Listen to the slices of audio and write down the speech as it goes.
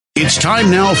It's time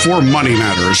now for Money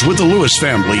Matters with the Lewis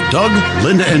family, Doug,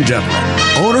 Linda, and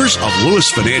Deborah, owners of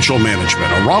Lewis Financial Management,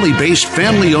 a Raleigh-based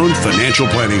family-owned financial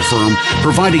planning firm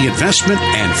providing investment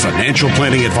and financial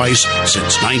planning advice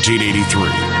since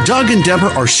 1983. Doug and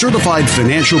Deborah are certified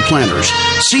financial planners,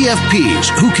 CFPs,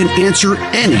 who can answer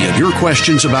any of your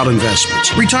questions about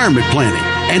investments, retirement planning,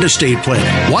 and estate planning.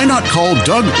 Why not call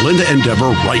Doug, Linda, and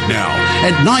Deborah right now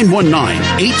at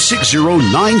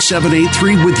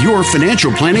 919-860-9783 with your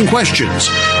financial planning questions.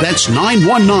 That's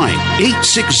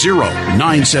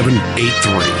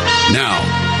 919-860-9783. Now,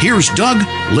 here's Doug,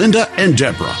 Linda, and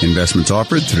Deborah. Investments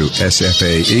offered through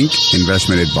SFA Inc.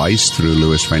 Investment advice through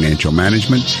Lewis Financial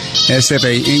Management.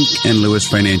 SFA Inc. and Lewis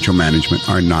Financial Management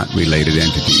are not related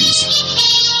entities.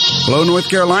 Hello, North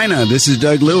Carolina. This is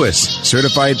Doug Lewis,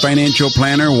 certified financial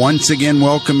planner, once again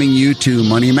welcoming you to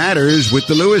Money Matters with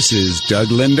the Lewises,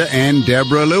 Doug, Linda, and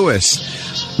Deborah Lewis.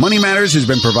 Money Matters has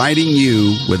been providing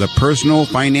you with a personal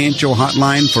financial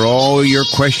hotline for all your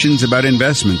questions about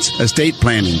investments, estate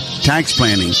planning, tax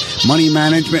planning, money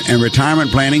management, and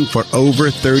retirement planning for over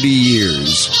 30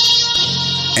 years.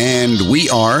 And we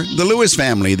are the Lewis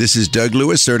family. This is Doug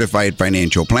Lewis, certified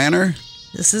financial planner.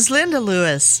 This is Linda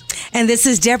Lewis. And this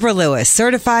is Deborah Lewis,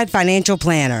 certified financial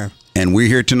planner. And we're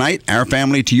here tonight, our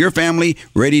family to your family,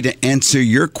 ready to answer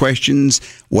your questions,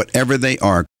 whatever they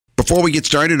are. Before we get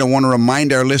started, I want to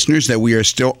remind our listeners that we are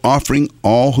still offering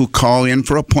all who call in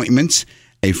for appointments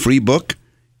a free book,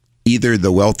 either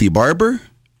The Wealthy Barber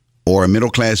or A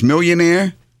Middle Class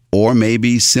Millionaire or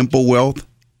maybe Simple Wealth,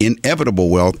 Inevitable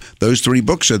Wealth. Those three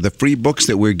books are the free books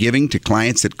that we're giving to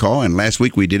clients that call. And last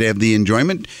week we did have the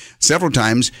enjoyment several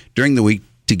times during the week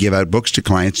to give out books to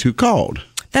clients who called.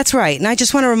 That's right. And I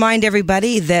just want to remind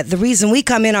everybody that the reason we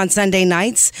come in on Sunday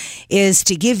nights is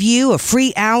to give you a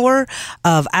free hour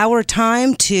of our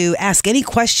time to ask any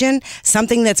question,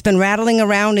 something that's been rattling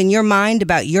around in your mind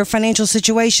about your financial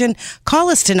situation. Call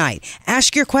us tonight.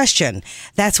 Ask your question.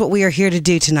 That's what we are here to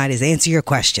do tonight, is answer your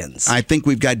questions. I think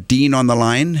we've got Dean on the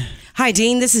line. Hi,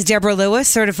 Dean. This is Deborah Lewis,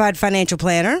 certified financial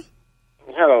planner.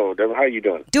 Hello, Deborah. How are you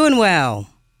doing? Doing well.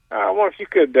 I wonder if you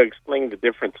could explain the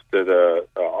difference to the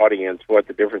audience, what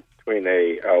the difference between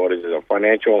a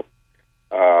financial,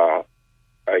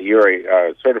 you're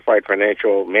a certified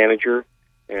financial manager,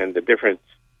 and the difference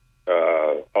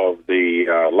of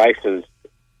the licensed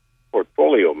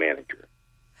portfolio manager.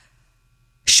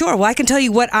 Sure. Well, I can tell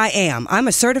you what I am. I'm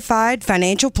a certified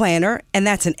financial planner, and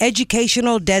that's an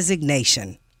educational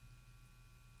designation.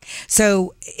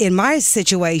 So in my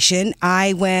situation,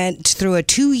 I went through a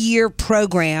 2-year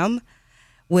program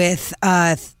with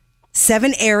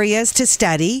 7 areas to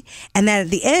study, and then at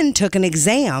the end took an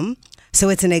exam. So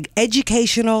it's an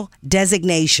educational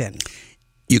designation.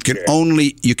 You can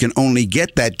only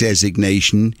get that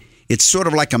designation. It's sort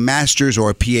of like a master's or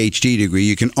a PhD degree.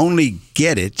 You can only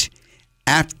get it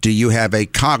after you have a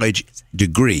college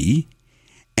degree,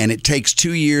 and it takes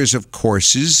 2 years of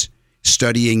courses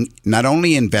studying not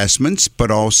only investments,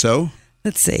 but also,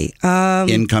 let's see,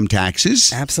 income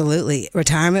taxes. Absolutely.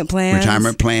 Retirement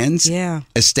plans. Yeah.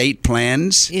 Estate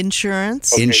plans.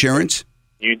 Insurance. Okay. Insurance.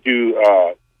 Do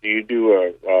you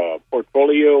do a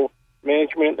portfolio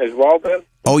management as well then?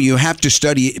 Oh, you have to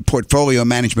study portfolio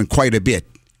management quite a bit.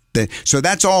 So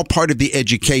that's all part of the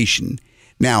education.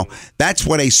 Now, that's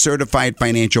what a certified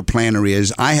financial planner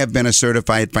is. I have been a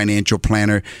certified financial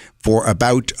planner for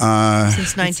about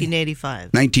since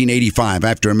 1985. 1985, I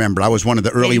have to remember. I was one of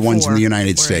the early ones in the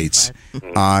United States.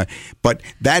 But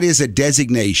that is a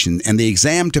designation, and the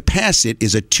exam to pass it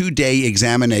is a 2-day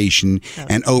examination,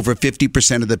 and over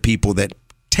 50% of the people that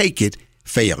take it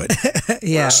fail it.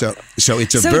 Yeah. So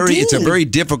it's a very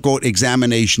difficult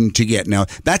examination to get. Now,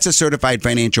 that's a certified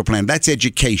financial planner. That's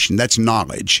education. That's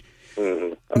knowledge.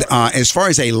 As far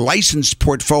as a licensed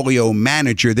portfolio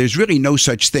manager, there's really no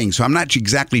such thing. So I'm not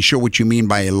exactly sure what you mean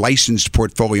by a licensed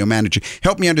portfolio manager.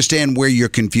 Help me understand where your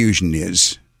confusion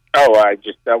is. Oh, I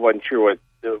wasn't sure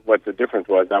what the difference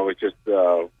was. I was just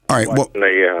all right.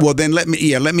 Well, then let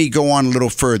me go on a little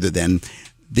further. Then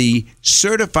the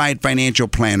certified financial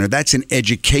planner, that's an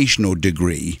educational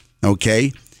degree.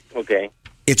 Okay. Okay.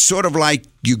 It's sort of like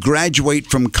you graduate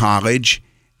from college,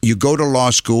 you go to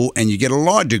law school, and you get a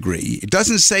law degree. It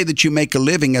doesn't say that you make a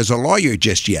living as a lawyer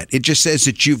just yet. It just says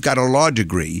that you've got a law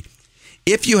degree.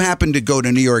 If you happen to go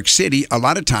to New York City, a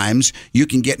lot of times you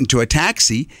can get into a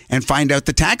taxi and find out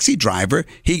the taxi driver,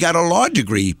 he got a law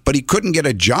degree, but he couldn't get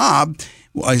a job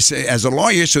as a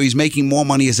lawyer, so he's making more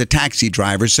money as a taxi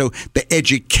driver. So the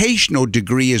educational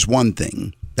degree is one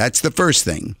thing. That's the first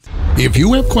thing. If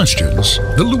you have questions,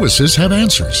 the Lewises have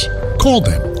answers. Call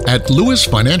them at Lewis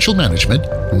Financial Management,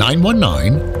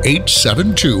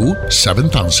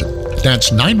 919-872-7000.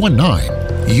 That's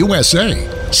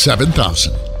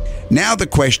 919-USA-7000. Now the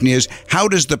question is, how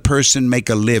does the person make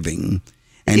a living?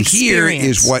 And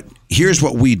here's what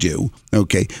we do.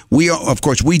 Okay, of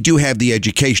course we do have the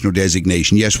educational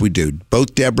designation. Yes, we do.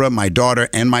 Both Deborah, my daughter,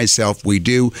 and myself, we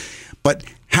do. But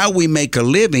how we make a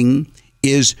living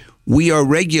is we are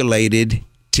regulated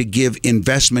to give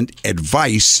investment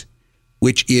advice,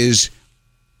 which is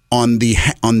on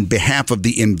behalf of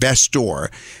the investor,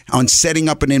 on setting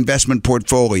up an investment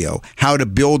portfolio, how to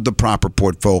build the proper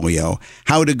portfolio,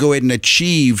 how to go ahead and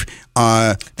achieve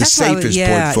the safest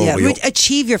portfolio. Yeah.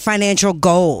 Achieve your financial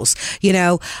goals.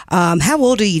 How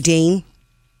old are you, Dean?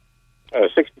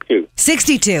 62.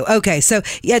 62. Okay, so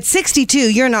at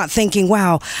 62, you're not thinking,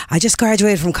 wow, I just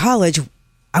graduated from college.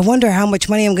 I wonder how much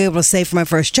money I'm going to be able to save for my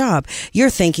first job. You're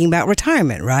thinking about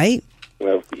retirement, right?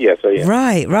 Well, yes, I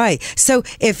am. Right. So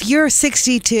if you're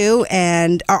 62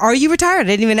 and are you retired? I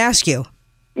didn't even ask you.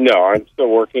 No, I'm still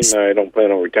working. I don't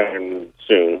plan on retiring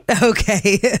soon.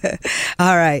 Okay.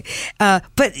 All right.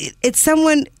 But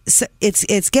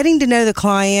it's getting to know the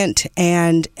client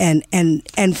and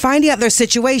finding out their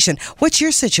situation. What's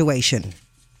your situation?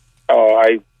 Oh,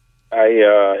 I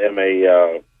am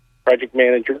a project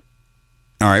manager.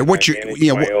 All right. What's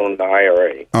my own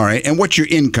IRA. All right. And what's your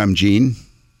income, Gene?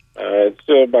 It's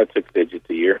about 6 digits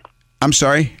a year. I'm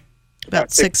sorry?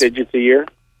 About 6 digits a year.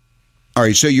 All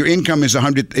right. So your income is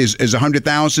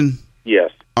 100,000? Yes.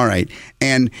 All right.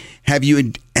 And have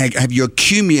you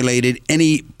accumulated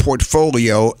any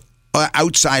portfolio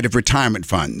outside of retirement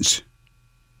funds?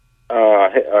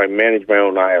 I manage my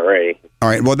own IRA. All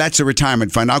right. Well, that's a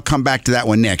retirement fund. I'll come back to that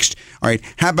one next. All right.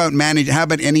 How about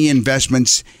any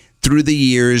investments through the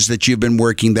years that you've been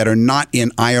working that are not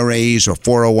in IRAs or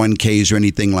 401ks or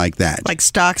anything like that? Like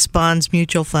stocks, bonds,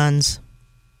 mutual funds?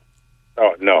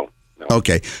 Oh, no.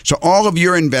 Okay. So all of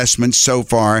your investments so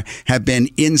far have been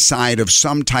inside of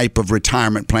some type of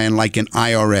retirement plan like an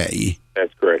IRA?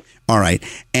 That's correct. All right.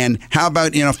 And how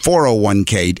about in a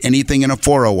 401k? Anything in a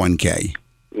 401k?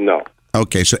 No.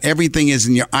 Okay. So everything is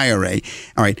in your IRA.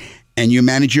 All right. And you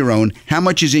manage your own. How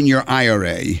much is in your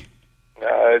IRA?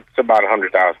 It's about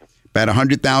 $100,000. About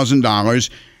 $100,000,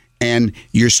 and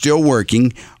you're still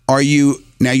working. Are you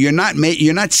now? You're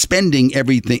not spending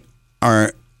everything.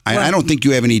 I don't think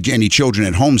you have any children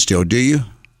at home still, do you?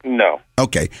 No.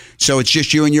 Okay, so it's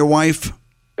just you and your wife.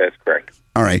 That's correct.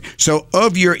 All right. So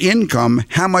of your income,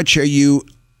 how much are you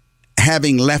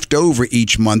having left over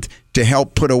each month to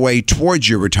help put away towards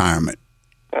your retirement?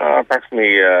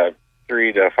 Approximately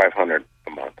 $300 to $500 a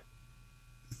month.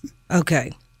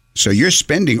 Okay. So you're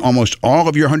spending almost all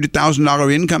of your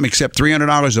 $100,000 income except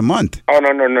 $300 a month. Oh, no.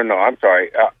 I'm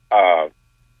sorry. I'm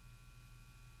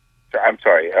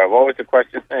sorry. What was the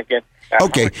question again?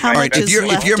 Okay. All right.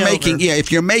 If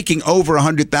you're making over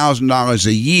 $100,000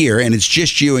 a year and it's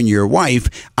just you and your wife,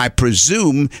 I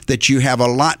presume that you have a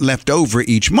lot left over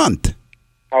each month.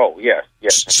 Oh, yes.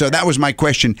 So that was my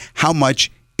question. How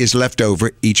much is left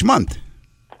over each month?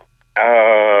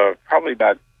 Probably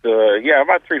about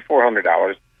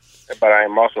 $300-$400. But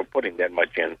I'm also putting that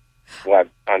much in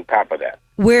on top of that.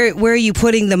 Where are you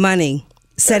putting the money?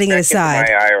 Setting it aside?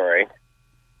 My IRA.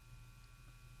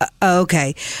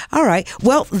 Okay. All right.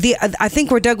 Well, I think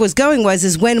where Doug was going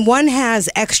is when one has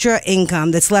extra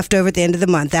income that's left over at the end of the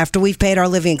month after we've paid our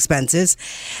living expenses,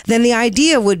 then the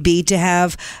idea would be to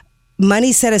have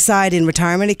money set aside in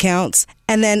retirement accounts,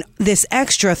 and then this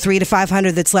extra $300 to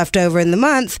 $500 that's left over in the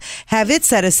month, have it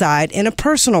set aside in a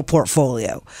personal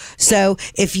portfolio. So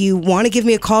if you want to give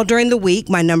me a call during the week,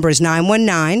 my number is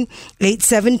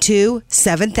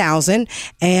 919-872-7000,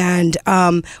 and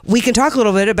we can talk a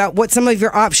little bit about what some of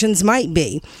your options might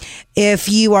be. If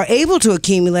you are able to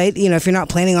accumulate, if you're not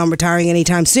planning on retiring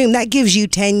anytime soon, that gives you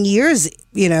 10 years,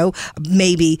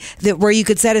 maybe where you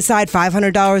could set aside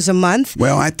 $500 a month.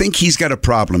 Well, I think he's got a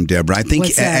problem, Deborah. I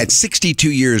think at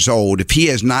 62 years old, if he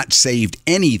has not saved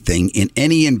anything in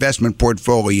any investment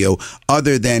portfolio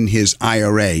other than his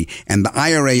IRA, and the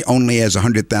IRA only has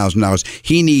 $100,000,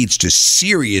 he needs to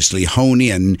seriously hone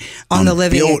in on the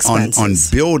living expenses, on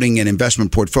building an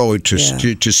investment portfolio to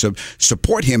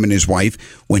support him and his wife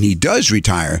when he does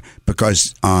retire,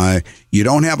 because you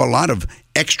don't have a lot of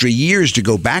extra years to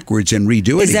go backwards and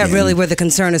redo it. Is that really where the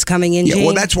concern is coming in, Gene? Yeah,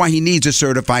 well, that's why he needs a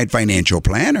certified financial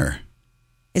planner.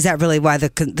 Is that really why the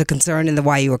concern and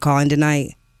why you were calling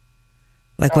tonight?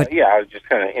 Like what? Yeah, I was just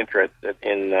kind of interested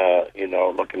in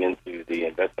looking into the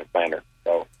investment planner.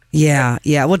 So yeah.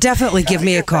 Well, definitely give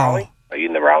me a call. Raleigh? Are you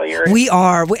in the Raleigh the area? We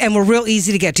are, and we're real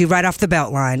easy to get to, right off the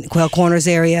Beltline, Quail Corners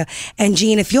area. And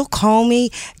Gene, if you'll call me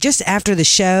just after the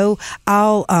show,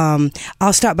 I'll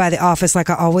stop by the office like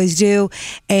I always do,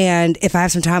 and if I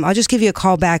have some time, I'll just give you a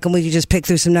call back, and we can just pick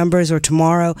through some numbers, or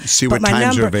tomorrow. See what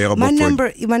times are available. My number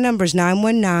is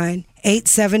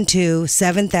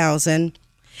 919-872-7000.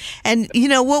 And you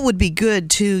know what would be good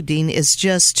too, Dean, is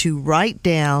just to write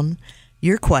down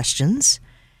your questions,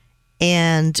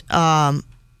 and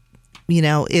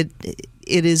it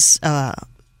is a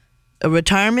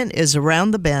retirement is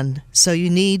around the bend, so you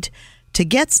need to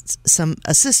get some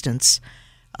assistance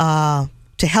to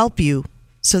help you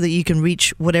so that you can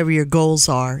reach whatever your goals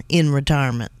are in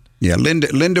retirement. Yeah,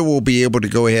 Linda will be able to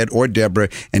go ahead, or Deborah,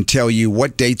 and tell you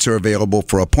what dates are available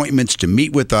for appointments to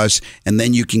meet with us, and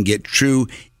then you can get true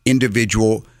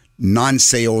individual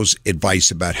non-sales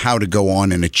advice about how to go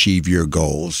on and achieve your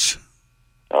goals.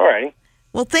 All right.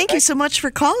 Well, thank you so much for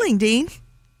calling, Dean.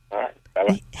 All right.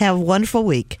 Bye-bye. Have a wonderful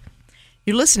week.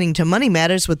 You're listening to Money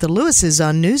Matters with the Lewises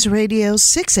on News Radio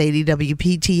 680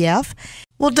 WPTF.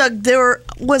 Well, Doug, there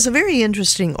was a very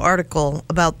interesting article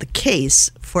about the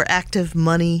case for active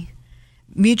money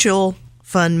mutual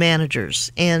fund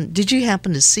managers. And did you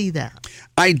happen to see that?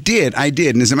 I did.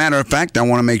 And as a matter of fact, I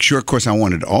want to make sure, of course, I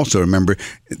wanted to also remember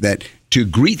that to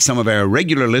greet some of our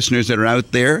regular listeners that are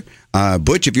out there.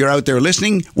 Butch, if you're out there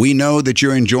listening, we know that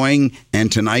you're enjoying.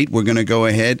 And tonight we're going to go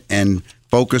ahead and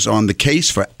focus on the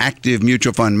case for active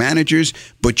mutual fund managers.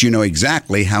 But you know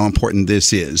exactly how important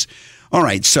this is. All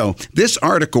right. So this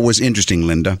article was interesting,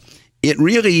 Linda. It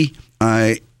really,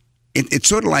 it's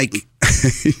sort of like...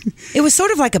 It was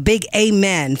sort of like a big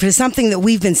amen for something that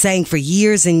we've been saying for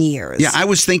years and years. Yeah, I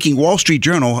was thinking, Wall Street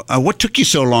Journal, what took you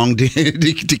so long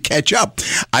to catch up?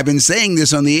 I've been saying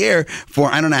this on the air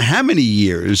for I don't know how many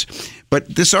years,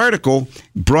 but this article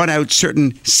brought out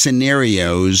certain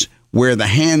scenarios where the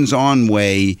hands-on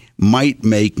way might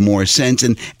make more sense.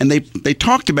 And they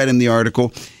talked about in the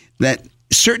article that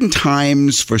certain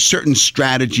times for certain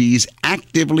strategies,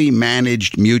 actively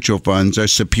managed mutual funds are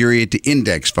superior to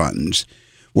index funds.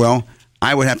 Well,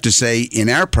 I would have to say in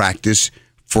our practice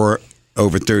for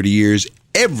over 30 years,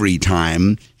 every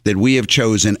time that we have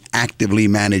chosen actively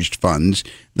managed funds,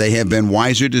 they have been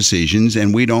wiser decisions,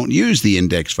 and we don't use the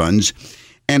index funds.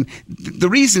 And the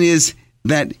reason is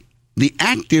that the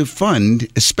active fund,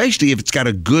 especially if it's got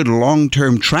a good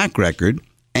long-term track record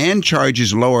and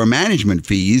charges lower management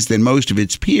fees than most of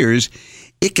its peers,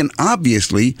 it can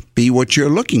obviously be what you're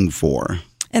looking for.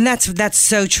 And that's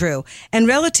so true. And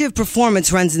relative performance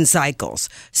runs in cycles.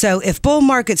 So if bull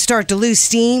markets start to lose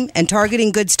steam and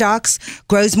targeting good stocks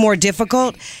grows more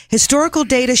difficult, historical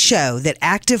data show that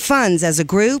active funds as a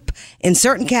group in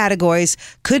certain categories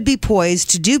could be poised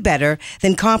to do better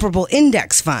than comparable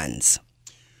index funds.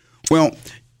 Well,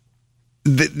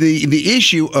 the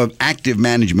issue of active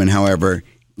management, however,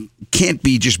 can't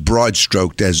be just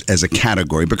broad-stroked as a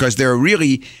category, because there are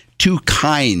really two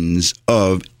kinds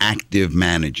of active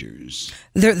managers.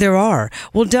 There are.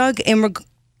 Well, Doug, in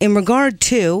regard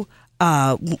to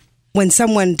when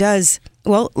someone does,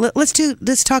 well,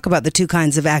 let's talk about the two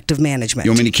kinds of active management.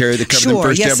 You want me to carry the cover sure,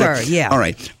 first, yes, Deborah? Sir, yeah. All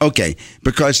right, okay.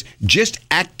 Because just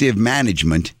active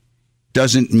management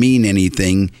doesn't mean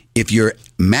anything if your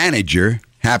manager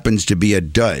happens to be a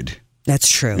dud. That's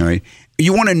true. All right.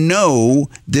 You want to know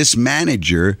this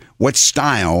manager, what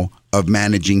style of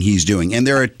managing he's doing. And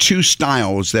there are two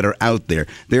styles that are out there.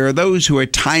 There are those who are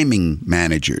timing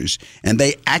managers, and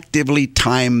they actively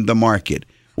time the market.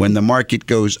 When the market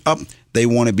goes up, they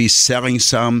want to be selling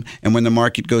some. And when the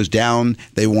market goes down,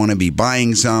 they want to be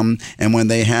buying some. And when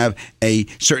they have a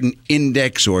certain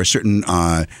index or a certain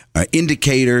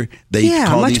indicator, they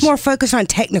call much these more focused on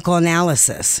technical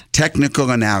analysis.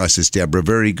 Technical analysis, Deborah.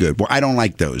 Very good. Well, I don't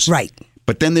like those. Right.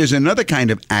 But then there's another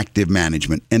kind of active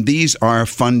management, and these are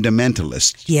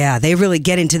fundamentalists. Yeah, they really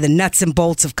get into the nuts and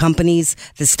bolts of companies,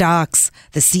 the stocks,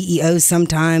 the CEOs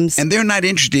sometimes. And they're not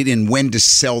interested in when to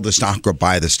sell the stock or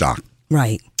buy the stock.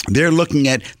 Right. They're looking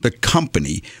at the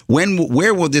company.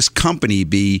 Where will this company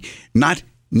be, not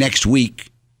next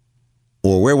week,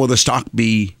 or where will the stock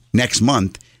be next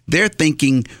month? They're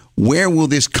thinking, where will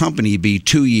this company be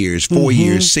 2 years, 4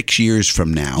 years, 6 years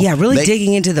from now? Yeah, really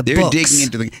digging into the books. They're digging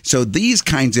into so these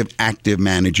kinds of active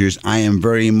managers, I am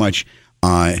very much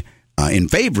in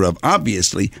favor of,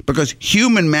 obviously, because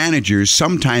human managers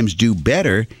sometimes do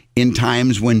better in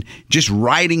times when just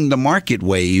riding the market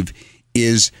wave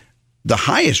is the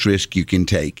highest risk you can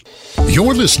take.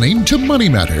 You're listening to Money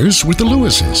Matters with the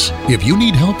Lewises. If you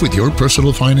need help with your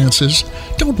personal finances,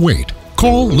 don't wait.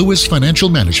 Call Lewis Financial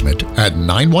Management at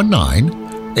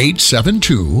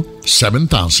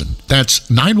 919-872-7000. That's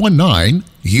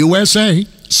USA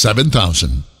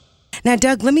 7000. Now,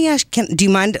 Doug, let me ask. Do you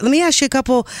mind? Let me ask you a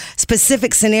couple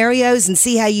specific scenarios and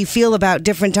see how you feel about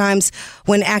different times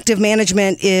when active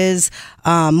management is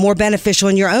more beneficial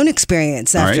in your own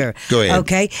experience. After, all right, go ahead.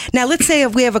 Okay. Now, let's say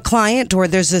if we have a client or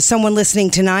there's someone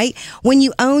listening tonight, when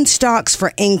you own stocks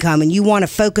for income and you want to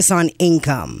focus on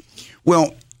income.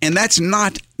 Well, and that's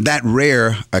not that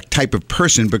rare a type of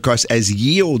person, because as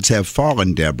yields have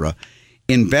fallen, Deborah,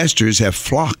 investors have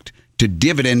flocked to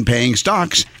dividend-paying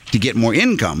stocks to get more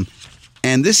income.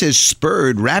 And this has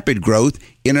spurred rapid growth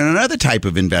in another type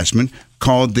of investment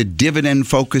called the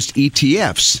dividend-focused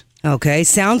ETFs. Okay,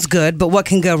 sounds good, but what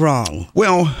can go wrong?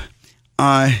 Well,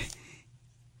 a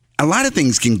lot of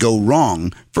things can go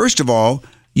wrong. First of all,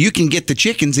 you can get the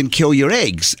chickens and kill your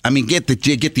eggs. I mean, get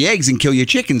the eggs and kill your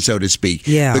chickens, so to speak.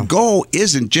 Yeah. The goal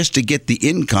isn't just to get the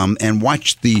income and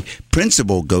watch the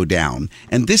principal go down.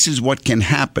 And this is what can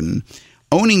happen.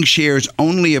 Owning shares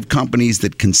only of companies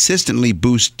that consistently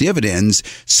boost dividends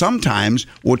sometimes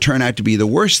will turn out to be the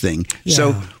worst thing. Yeah.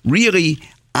 So really,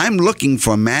 I'm looking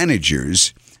for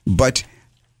managers, but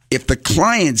if the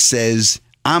client says,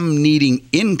 I'm needing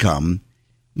income,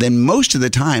 then most of the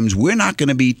times we're not going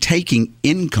to be taking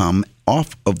income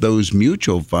off of those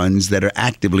mutual funds that are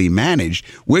actively managed.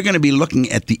 We're going to be looking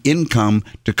at the income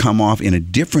to come off in a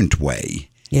different way.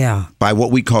 Yeah. By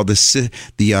what we call the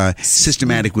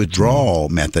systematic withdrawal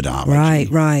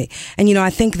methodology. Right. And, I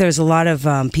think there's a lot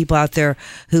of people out there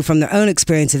who, from their own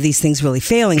experience of these things really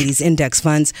failing, these index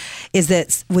funds, is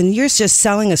that when you're just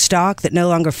selling a stock that no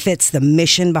longer fits the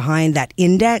mission behind that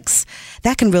index,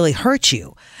 that can really hurt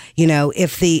you.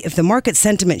 If the market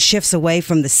sentiment shifts away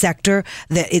from the sector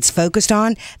that it's focused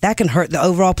on, that can hurt the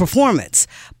overall performance.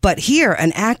 But here,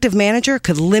 an active manager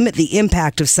could limit the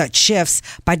impact of such shifts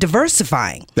by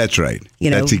diversifying. That's right.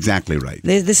 That's exactly right.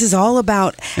 This is all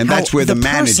about and how that's where the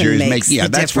manager is making. Yeah,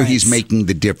 that's where he's making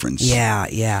the difference.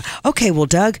 Yeah. Okay, well,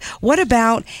 Doug, what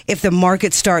about if the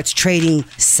market starts trading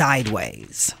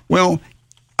sideways? Well,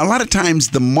 a lot of times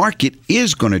the market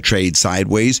is going to trade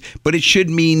sideways, but it should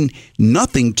mean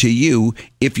nothing to you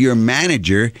if your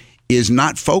manager is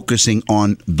not focusing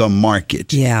on the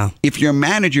market. Yeah. If your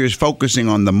manager is focusing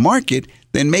on the market,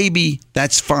 then maybe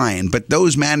that's fine. But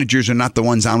those managers are not the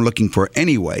ones I'm looking for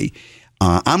anyway.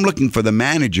 I'm looking for the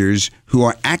managers who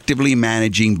are actively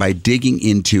managing by digging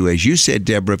into, as you said,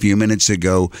 Deborah, a few minutes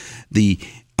ago, the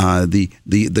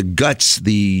guts,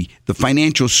 the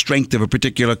financial strength of a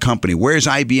particular company. Where's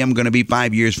IBM going to be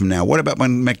 5 years from now? What about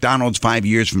McDonald's 5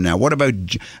 years from now? What about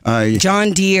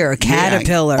John Deere,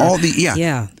 Caterpillar?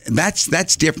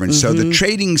 That's different. So the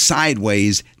trading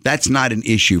sideways, that's not an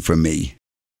issue for me.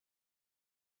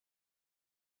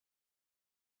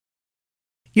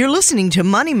 You're listening to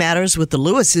Money Matters with the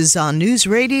Lewises on News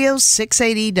Radio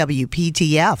 680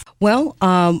 WPTF. Well,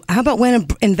 how about when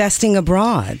investing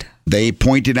abroad? They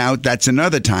pointed out that's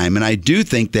another time, and I do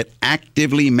think that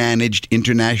actively managed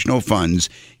international funds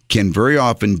can very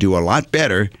often do a lot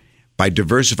better by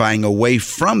diversifying away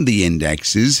from the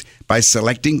indexes, by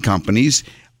selecting companies,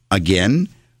 again,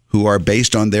 who are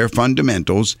based on their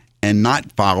fundamentals and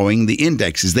not following the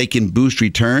indexes. They can boost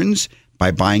returns by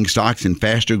buying stocks in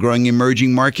faster-growing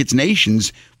emerging markets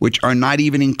nations, which are not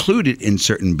even included in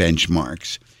certain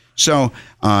benchmarks. So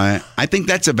I think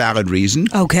that's a valid reason.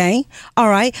 Okay. All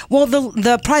right. Well,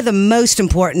 the probably the most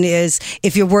important is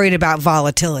if you're worried about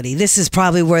volatility. This is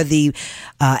probably where the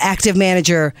active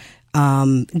manager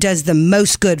does the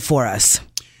most good for us.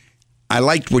 I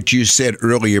liked what you said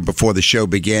earlier before the show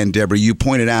began, Deborah. You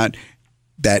pointed out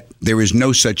that there is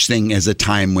no such thing as a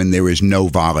time when there is no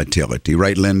volatility.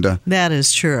 Right, Linda? That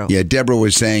is true. Yeah, Deborah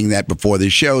was saying that before the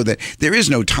show, that there is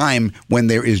no time when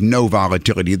there is no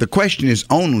volatility. The question is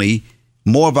only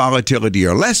more volatility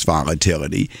or less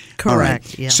volatility. Correct. All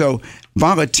right. Yeah. So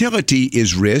volatility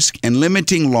is risk, and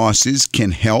limiting losses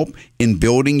can help in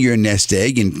building your nest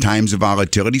egg in times of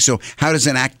volatility. So how does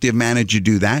an active manager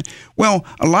do that? Well,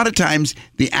 a lot of times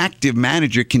the active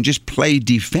manager can just play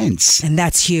defense. And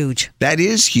that's huge. That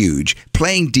is huge.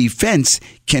 Playing defense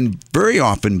can very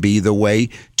often be the way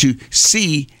to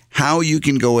see how you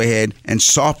can go ahead and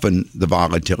soften the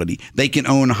volatility. They can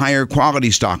own higher quality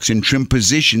stocks and trim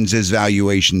positions as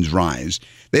valuations rise.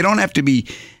 They don't have to be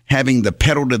having the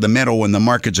pedal to the metal when the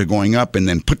markets are going up and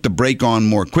then put the brake on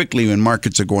more quickly when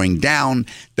markets are going down.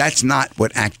 That's not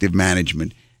what active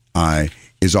management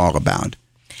is all about.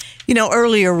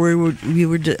 Earlier we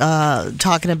were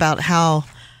talking about how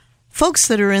folks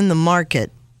that are in the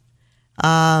market,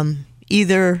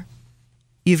 either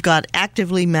you've got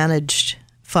actively managed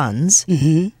funds,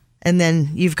 and then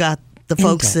you've got the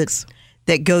folks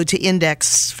that go to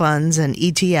index funds and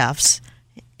ETFs,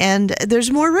 and there's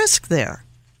more risk there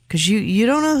because you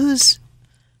don't know who's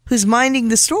minding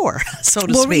the store, so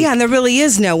to speak. Yeah, and there really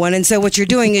is no one. And so what you're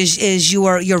doing is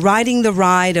you're riding the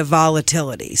ride of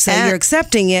volatility. So you're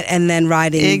accepting it and then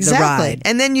riding the ride.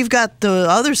 And then you've got the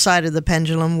other side of the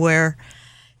pendulum where,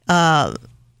 if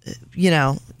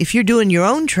you're doing your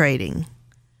own trading,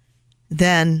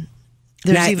 then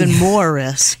there's even more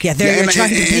risk. Yeah, you're trying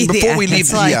to be before we leave,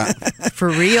 for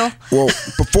real. Well,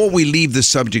 before we leave the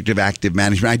subject of active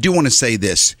management, I do want to say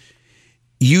this.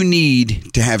 You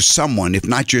need to have someone, if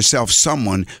not yourself,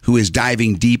 someone who is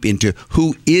diving deep into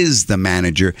who is the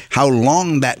manager, how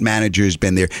long that manager has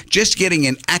been there. Just getting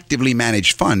an actively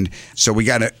managed fund, so we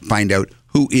got to find out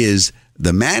who is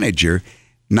the manager,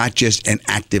 not just an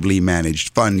actively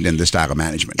managed fund and the style of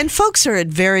management. And folks are at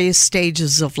various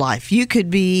stages of life. You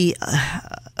could be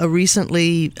a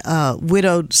recently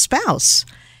widowed spouse,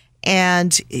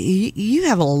 and you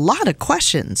have a lot of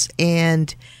questions,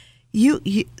 and you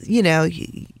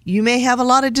may have a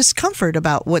lot of discomfort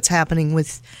about what's happening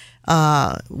with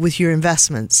your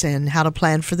investments and how to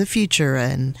plan for the future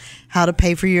and how to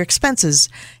pay for your expenses,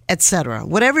 etc.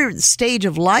 Whatever stage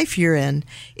of life you're in,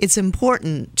 it's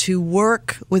important to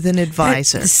work with an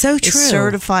advisor, That's so true. a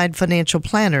certified financial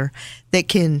planner that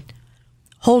can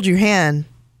hold your hand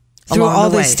through along all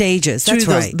the way, those stages. That's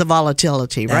through right. the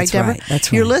volatility, right, That's Deborah? right.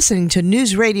 That's You're right. listening to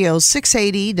News Radio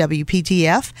 680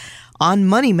 WPTF on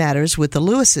Money Matters with the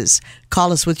Lewises.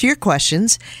 Call us with your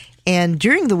questions. And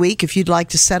during the week, if you'd like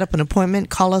to set up an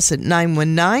appointment, call us at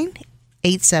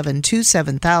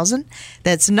 919-872-7000.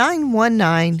 That's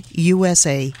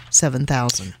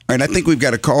 919-USA-7000. All right, I think we've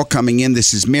got a call coming in.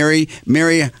 This is Mary.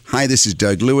 Mary, hi, this is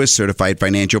Doug Lewis, certified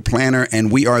financial planner,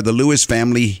 and we are the Lewis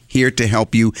family here to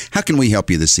help you. How can we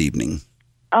help you this evening?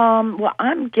 Well,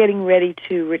 I'm getting ready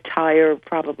to retire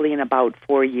probably in about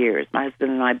 4 years, my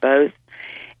husband and I both.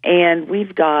 And we're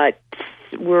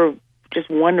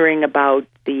just wondering about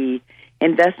the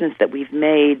investments that we've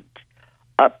made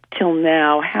up till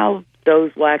now, how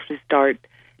those will actually start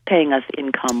paying us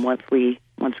income once we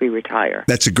retire.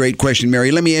 That's a great question, Mary.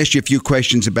 Let me ask you a few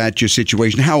questions about your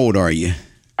situation. How old are you?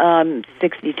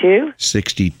 62.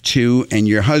 62. And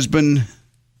your husband?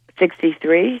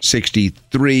 63.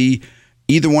 63.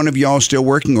 Either one of y'all still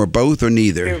working, or both, or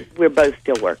neither? We're both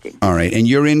still working. All right. And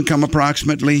your income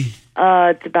approximately?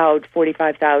 It's about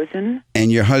 $45,000.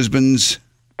 And your husband's?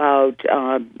 About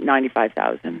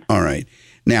 $95,000. All right.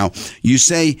 Now, you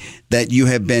say that you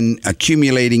have been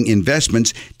accumulating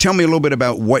investments. Tell me a little bit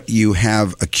about what you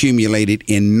have accumulated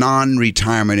in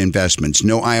non-retirement investments.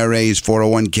 No IRAs,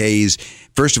 401ks.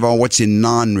 First of all, what's in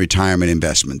non-retirement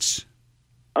investments?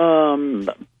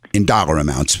 In dollar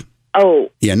amounts. Oh.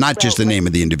 Yeah, not just the name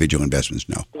of the individual investments,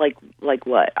 no. Like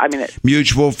what? I mean,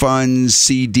 mutual funds,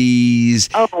 CDs.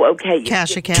 Oh, okay.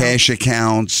 Cash accounts. Cash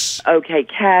accounts. Okay,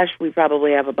 cash. We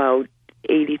probably have about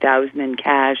 $80,000 in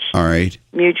cash. All right.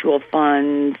 Mutual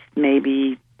funds,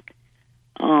 maybe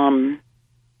 $250,000,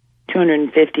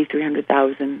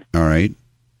 $300,000. All right.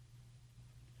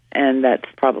 And that's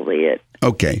probably it.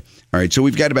 Okay. All right. So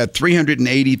we've got about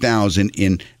 $380,000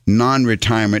 in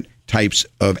non-retirement types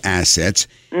of assets.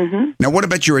 Mm-hmm. Now, what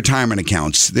about your retirement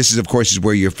accounts? This is, of course, is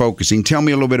where you're focusing. Tell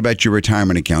me a little bit about your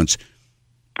retirement accounts.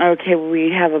 Okay,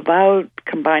 we have about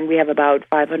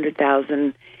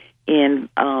 $500,000 in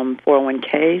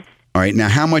 401ks. All right. Now,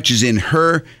 how much is in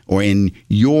her or in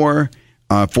your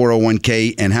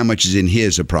 401k, and how much is in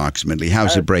his approximately?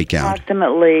 How's it break out?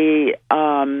 Approximately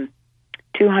 $200,000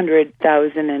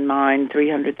 in mine,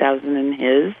 $300,000 in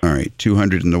his. All right,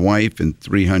 $200 in the wife and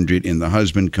 $300 in the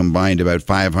husband, combined about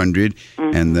 $500,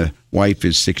 and the wife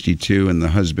is 62 and the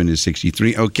husband is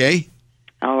 63. Okay.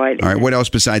 All right. All right. What else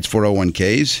besides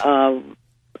 401ks?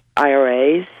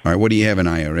 IRAs. All right. What do you have in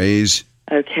IRAs?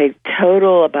 Okay,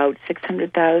 total about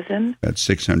 $600,000. About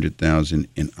 $600,000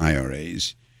 in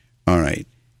IRAs. All right.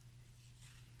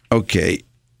 Okay.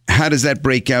 How does that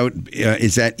break out?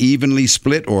 Is that evenly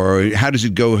split, or how does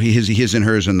it go? His and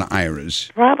hers in the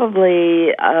IRAs.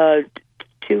 Probably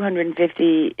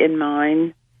 $250 in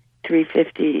mine,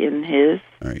 $350 in his.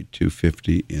 All right,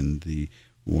 $250 in the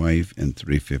wife and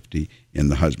 $350 in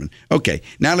the husband. Okay,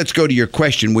 now let's go to your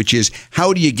question, which is,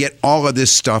 how do you get all of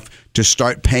this stuff to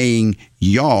start paying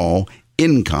y'all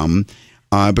income?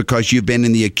 Because you've been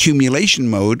in the accumulation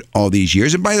mode all these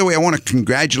years. And by the way, I want to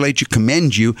congratulate you,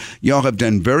 commend you. Y'all have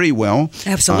done very well.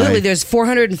 Absolutely. There's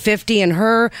 $450 in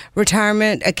her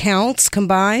retirement accounts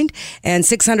combined and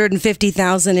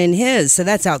 $650,000 in his. So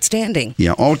that's outstanding.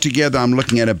 Yeah, altogether, I'm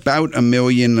looking at about $1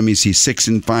 million. Let me see, 6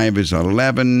 and 5 is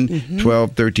 11,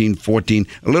 12, 13, 14,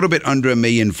 a little bit under $1.5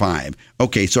 million.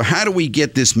 Okay, so how do we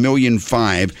get this $1.5 million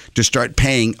to start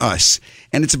paying us?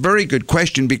 And it's a very good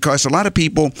question, because a lot of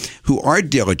people who are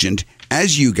diligent,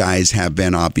 as you guys have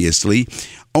been, obviously,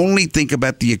 only think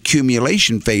about the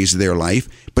accumulation phase of their life.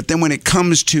 But then when it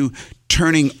comes to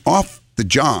turning off the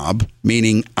job,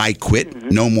 meaning I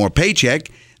quit, no more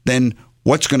paycheck, then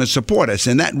what's going to support us?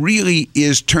 And that really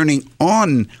is turning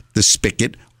on the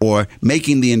spigot, or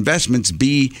making the investments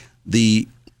be the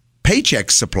paycheck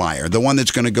supplier, the one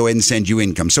that's going to go ahead and send you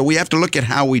income. So we have to look at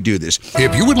how we do this.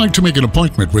 If you would like to make an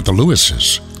appointment with the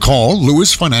Lewises, call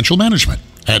Lewis Financial Management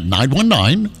at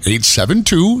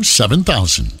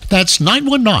 919-872-7000. That's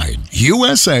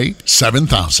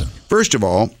 919-USA-7000. First of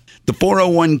all, the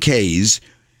 401ks,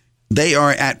 they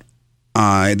are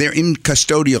they're in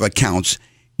custodial accounts.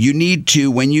 You need to,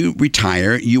 when you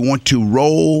retire, you want to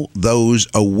roll those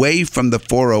away from the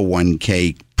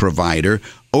 401k provider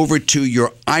over to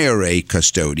your IRA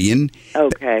custodian.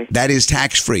 Okay. That is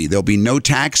tax-free. There'll be no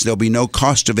tax. There'll be no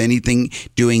cost of anything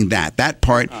doing that. That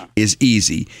part is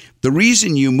easy. The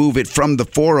reason you move it from the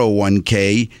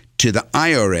 401k to the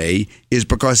IRA is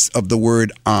because of the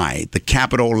word I. The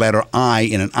capital letter I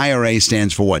in an IRA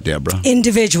stands for what, Deborah?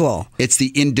 Individual. It's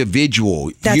the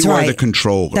individual. That's you right. are the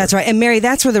controller. That's right. And Mary,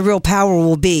 that's where the real power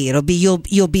will be. It'll be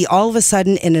you'll be all of a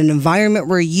sudden in an environment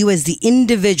where you as the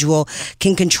individual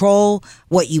can control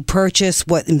what you purchase,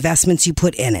 what investments you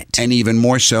put in it. And even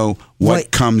more so,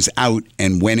 what comes out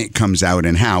and when it comes out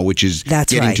and how, which is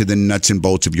getting to the nuts and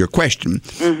bolts of your question.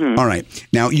 Mm-hmm. All right.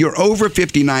 Now, you're over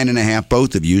 59 and a half,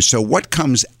 both of you. So what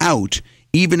comes out,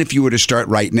 even if you were to start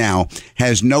right now,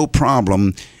 has no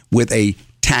problem with a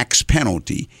tax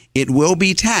penalty. It will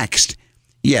be taxed,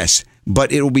 yes,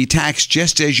 but it will be taxed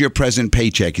just as your present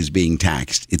paycheck is being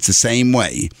taxed. It's the same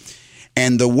way.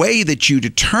 And the way that you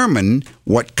determine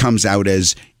what comes out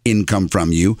as income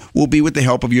from you will be with the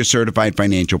help of your certified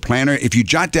financial planner. If you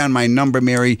jot down my number,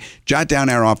 Mary, jot down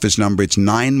our office number. It's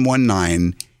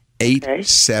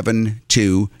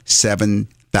 919-872-7000.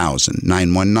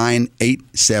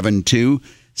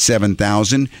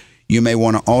 919-872-7000. You may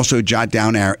want to also jot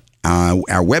down our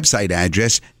website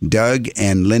address,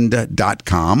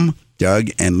 DougAndLinda.com.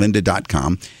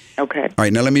 DougAndLinda.com. Okay. All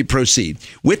right, now let me proceed.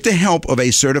 With the help of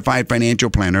a certified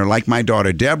financial planner like my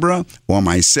daughter Deborah or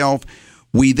myself,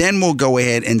 we then will go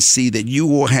ahead and see that you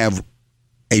will have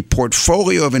a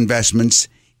portfolio of investments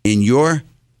in your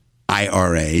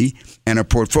IRA and a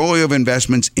portfolio of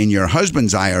investments in your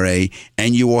husband's IRA,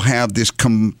 and you will have this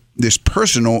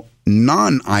personal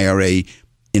non-IRA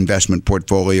investment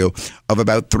portfolio of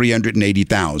about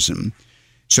 $380,000.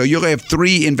 So you'll have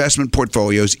 3 investment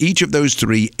portfolios, each of those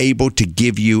 3 able to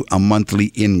give you a monthly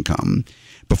income.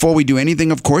 Before we do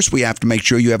anything, of course, we have to make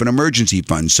sure you have an emergency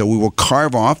fund. So we will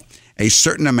carve off a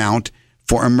certain amount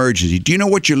for emergency. Do you know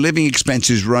what your living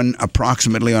expenses run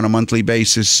approximately on a monthly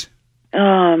basis?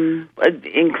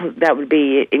 That would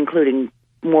be including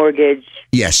mortgage.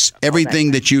 Yes,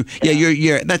 everything that you,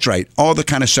 that's right. All the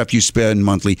kind of stuff you spend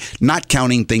monthly, not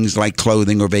counting things like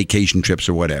clothing or vacation trips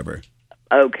or whatever.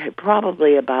 Okay,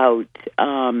 probably about,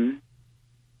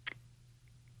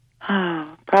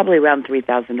 probably around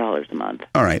 $3,000 a month.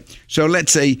 All right. So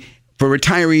let's say for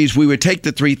retirees, we would take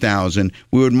the $3,000,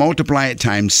 we would multiply it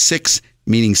times 6,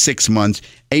 meaning 6 months,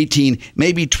 18,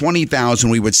 maybe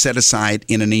 $20,000 we would set aside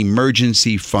in an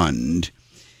emergency fund.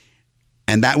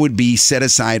 And that would be set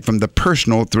aside from the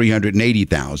personal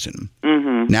 $380,000.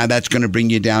 Mm-hmm. Now that's going to bring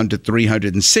you down to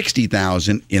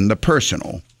 $360,000 in the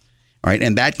personal. All right,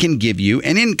 and that can give you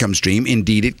an income stream.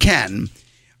 Indeed, it can.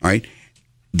 All right.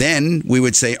 Then we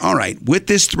would say, all right, with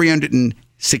this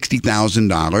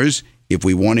 $360,000, if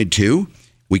we wanted to,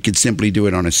 we could simply do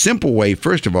it on a simple way,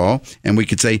 first of all, and we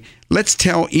could say, let's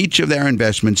tell each of their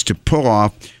investments to pull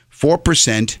off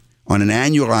 4% on an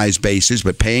annualized basis,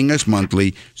 but paying us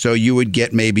monthly. So you would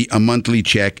get maybe a monthly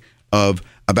check of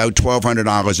about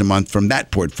 $1,200 a month from that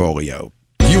portfolio.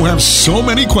 You have so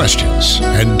many questions,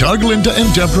 and Doug, Linda,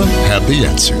 and Deborah have the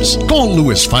answers. Call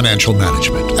Lewis Financial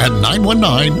Management at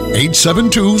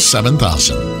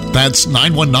 919-872-7000. That's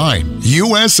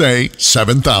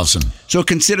 919-USA-7000. So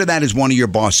consider that as one of your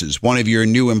bosses, one of your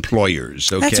new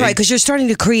employers. Okay? That's right, because you're starting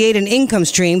to create an income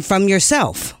stream from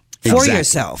yourself, for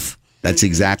yourself. That's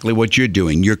exactly what you're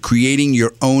doing. You're creating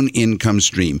your own income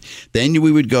stream. Then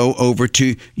we would go over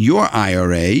to your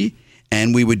IRA,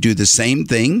 and we would do the same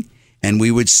thing. And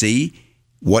we would see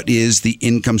what is the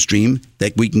income stream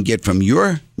that we can get from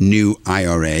your new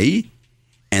IRA.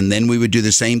 And then we would do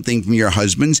the same thing from your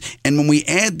husband's. And when we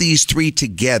add these 3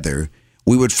 together,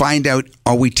 we would find out,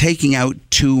 are we taking out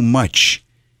too much?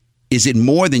 Is it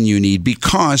more than you need?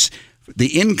 Because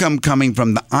The income coming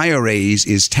from the IRAs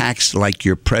is taxed like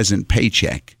your present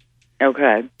paycheck.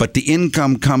 Okay. But the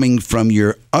income coming from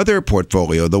your other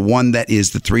portfolio, the one that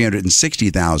is the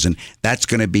 $360,000, that's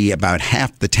going to be about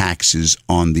half the taxes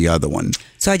on the other one.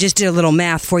 So I just did a little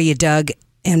math for you, Doug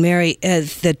and Mary.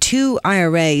 The two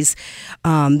IRAs,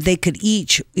 they could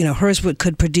each, hers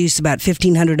could produce about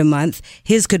 $1,500 a month.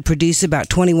 His could produce about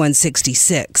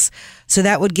 $2,166. So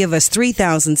that would give us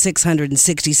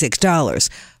 $3,666.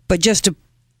 But just to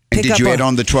and did you add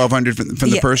on the $1,200 from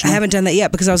the personal? I haven't done that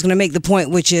yet because I was going to make the point,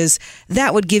 which is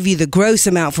that would give you the gross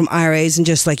amount from IRAs, and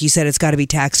just like you said, it's got to be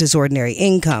taxed as ordinary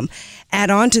income.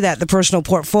 Add on to that the personal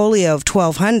portfolio of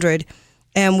 $1,200,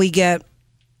 and we get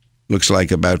looks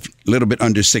like about a little bit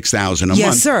under $6,000 a month.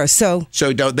 Yes, sir. So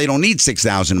they don't need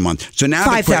 $6,000 a month. So now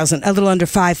 $5,000, a little under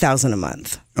 $5,000 a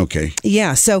month. Okay.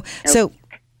 Yeah. So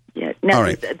yeah. Now, all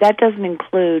right. That doesn't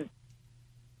include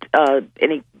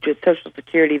any just Social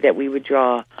Security that we would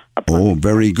draw upon. Oh,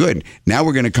 very good. Now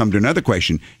we're going to come to another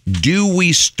question. Do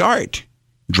we start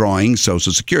drawing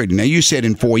Social Security? Now, you said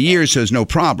in 4 years, so there's no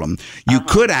problem. You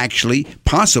could actually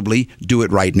possibly do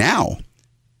it right now.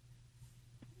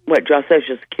 What, draw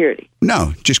Social Security?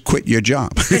 No, just quit your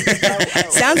job.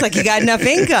 Sounds like you got enough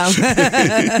income.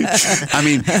 I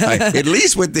mean, at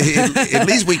least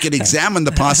we could examine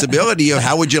the possibility of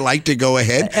how would you like to go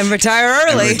ahead and retire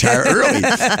early.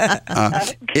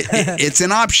 It's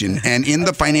an option, and in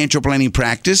the financial planning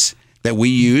practice that we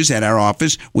use at our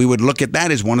office, we would look at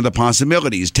that as one of the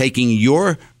possibilities, taking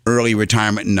your early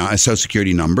retirement Social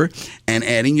Security number and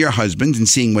adding your husband's and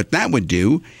seeing what that would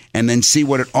do, and then see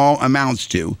what it all amounts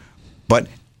to. But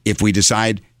if we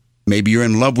decide maybe you're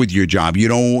in love with your job,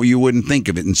 you wouldn't think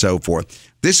of it and so forth.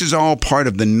 This is all part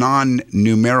of the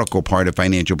non-numerical part of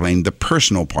financial planning, the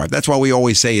personal part. That's why we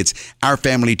always say it's our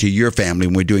family to your family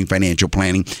when we're doing financial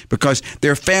planning, because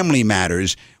they're family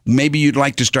matters. Maybe you'd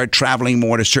like to start traveling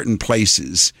more to certain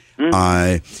places.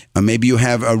 Maybe you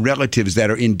have relatives that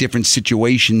are in different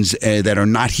situations that are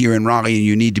not here in Raleigh, and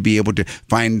you need to be able to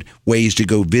find ways to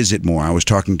go visit more. I was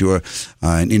talking to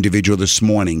an individual this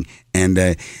morning, and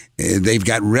they've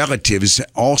got relatives,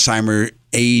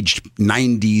 Alzheimer-aged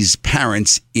 90s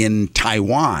parents in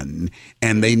Taiwan,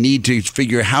 and they need to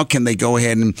figure how can they go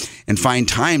ahead and find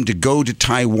time to go to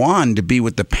Taiwan to be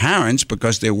with the parents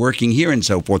because they're working here and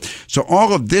so forth. So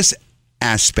all of this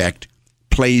aspect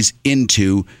plays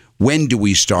into when do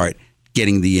we start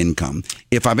getting the income.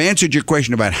 If I've answered your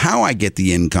question about how I get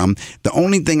the income, the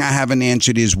only thing I haven't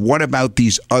answered is what about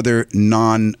these other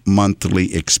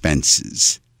non-monthly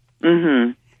expenses?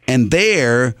 Mm-hmm. And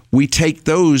there we take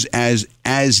those as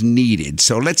needed.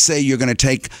 So let's say you're going to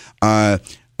take a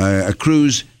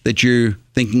cruise that you're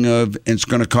thinking of, and it's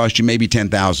going to cost you maybe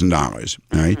 $10,000.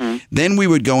 All right. Mm-hmm. Then we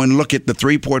would go and look at the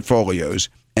three portfolios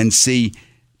and see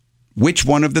which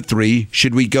one of the three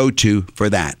should we go to for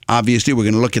that. Obviously, we're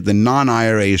going to look at the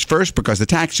non-IRAs first because the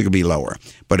tax will be lower.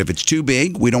 But if it's too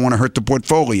big, we don't want to hurt the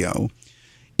portfolio.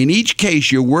 In each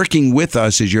case, you're working with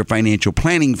us as your financial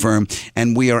planning firm,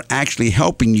 and we are actually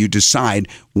helping you decide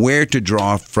where to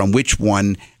draw from which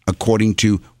one according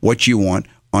to what you want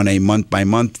on a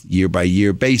month-by-month,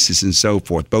 year-by-year basis and so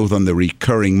forth, both on the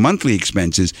recurring monthly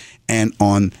expenses and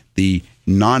on the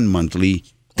non-monthly.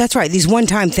 That's right. These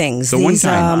one-time things, these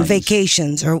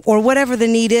vacations or whatever the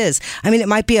need is. I mean, it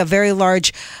might be a very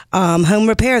large home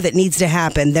repair that needs to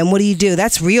happen. Then what do?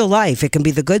 That's real life. It can be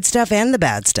the good stuff and the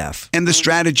bad stuff. And the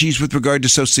strategies with regard to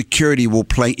Social Security will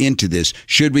play into this.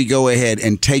 Should we go ahead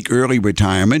and take early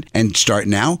retirement and start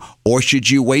now? Or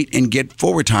should you wait and get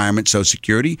full retirement Social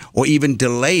Security, or even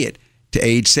delay it to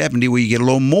age 70 where you get a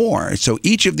little more? So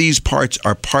each of these parts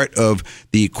are part of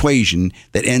the equation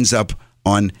that ends up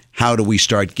on how do we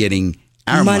start getting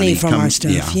our money from our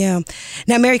stuff. Yeah.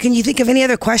 Now, Mary, can you think of any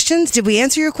other questions? Did we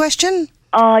answer your question?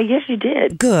 Yes, you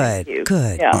did. Good.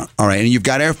 Yeah. All right. And you've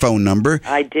got our phone number.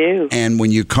 I do. And when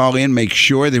you call in, make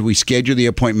sure that we schedule the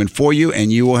appointment for you,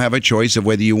 and you will have a choice of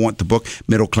whether you want the book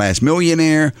Middle Class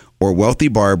Millionaire or Wealthy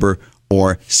Barber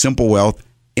or Simple Wealth,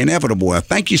 Inevitable Wealth.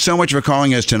 Thank you so much for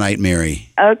calling us tonight, Mary.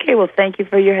 Okay. Well, thank you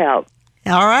for your help.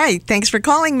 All right. Thanks for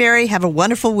calling, Mary. Have a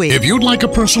wonderful week. If you'd like a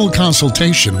personal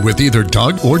consultation with either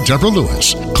Doug or Deborah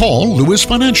Lewis, call Lewis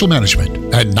Financial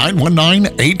Management at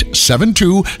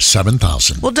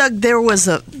 919-872-7000. Well, Doug, there was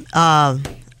a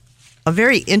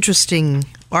very interesting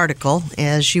article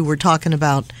as you were talking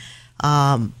about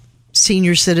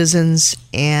senior citizens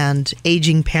and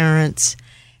aging parents.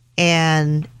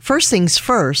 And first things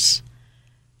first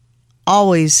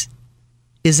always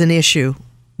is an issue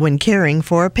when caring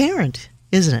for a parent,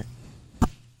 isn't it?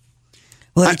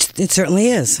 Well, it certainly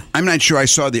is. I'm not sure I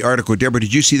saw the article. Deborah,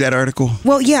 did you see that article?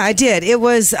 Well, yeah, I did. It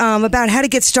was about how to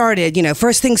get started.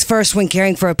 First things first when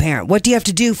caring for a parent. What do you have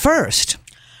to do first?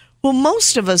 Well,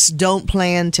 most of us don't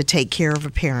plan to take care of a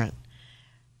parent.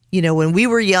 When we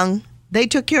were young, they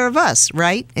took care of us,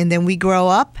 right? And then we grow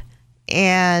up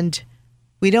and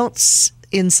we don't,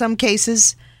 in some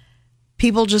cases,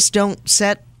 people just don't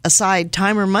set aside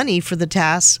time or money for the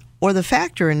task or the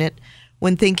factor in it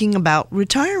when thinking about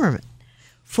retirement.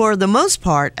 For the most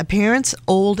part, a parent's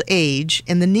old age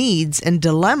and the needs and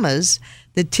dilemmas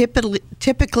that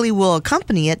typically will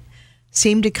accompany it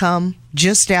seem to come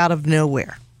just out of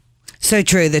nowhere. So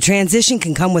true. The transition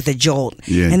can come with a jolt.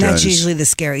 Yeah, and that's does. usually the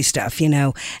scary stuff,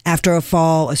 after a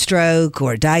fall, a stroke,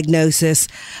 or a diagnosis.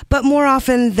 But more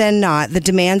often than not, the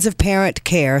demands of parent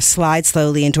care slide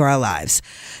slowly into our lives.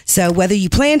 So whether you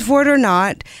planned for it or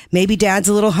not, maybe dad's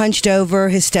a little hunched over,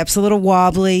 his steps a little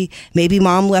wobbly, maybe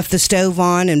mom left the stove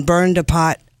on and burned a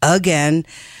pot again,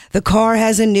 the car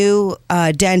has a new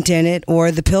dent in it,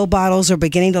 or the pill bottles are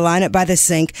beginning to line up by the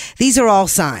sink. These are all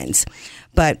signs.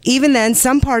 But even then,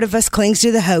 some part of us clings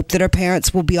to the hope that our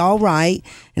parents will be all right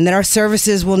and that our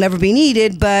services will never be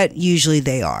needed, but usually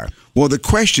they are. Well, the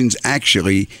questions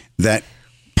actually that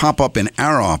pop up in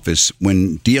our office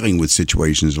when dealing with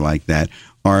situations like that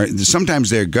are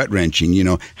sometimes they're gut-wrenching.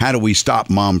 How do we stop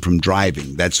mom from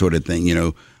driving? That sort of thing.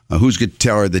 Who's going to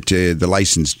tell her that the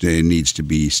license needs to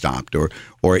be stopped? Or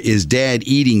is dad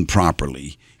eating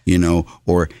properly?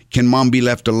 Or can mom be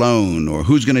left alone? Or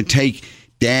who's going to take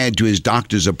dad to his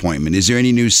doctor's appointment? Is there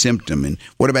any new symptom? And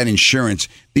what about insurance?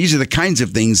 These are the kinds of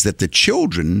things that the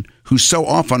children, who so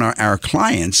often are our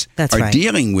clients, are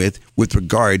dealing with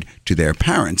regard to their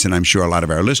parents. And I'm sure a lot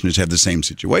of our listeners have the same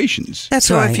situations.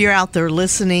 So if you're out there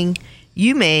listening,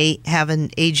 you may have an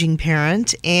aging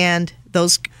parent, and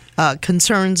those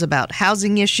concerns about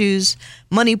housing issues,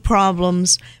 money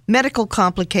problems, medical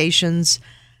complications,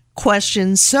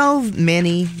 questions, so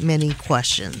many, many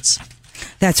questions.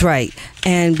 That's right.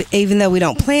 And even though we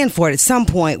don't plan for it, at some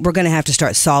point, we're going to have to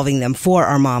start solving them for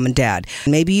our mom and dad.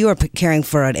 Maybe you are caring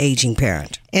for an aging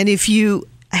parent. And if you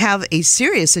have a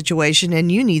serious situation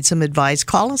and you need some advice,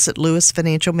 call us at Lewis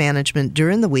Financial Management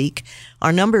during the week.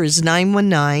 Our number is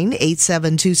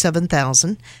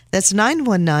 919-872-7000. That's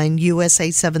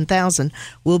 919-USA-7000.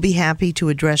 We'll be happy to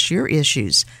address your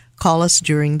issues. Call us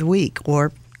during the week,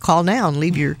 or call now and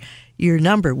leave your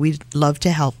number. We'd love to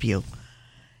help you.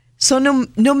 So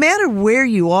no matter where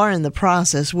you are in the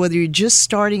process, whether you're just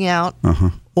starting out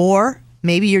or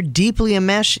maybe you're deeply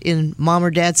enmeshed in mom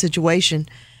or dad's situation,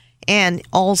 and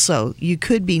also you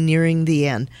could be nearing the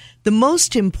end, the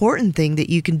most important thing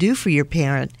that you can do for your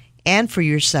parent and for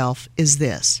yourself is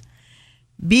this: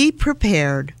 be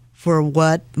prepared for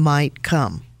what might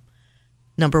come.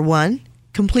 Number one,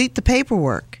 complete the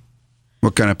paperwork.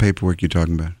 What kind of paperwork are you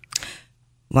talking about?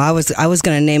 Well, I was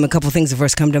going to name a couple things that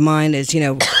first come to mind is,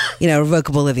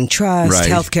 revocable living trust, right,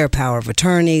 healthcare power of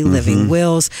attorney, living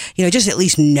wills, just at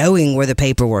least knowing where the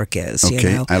paperwork is.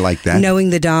 Okay, I like that. Knowing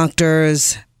the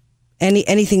doctors,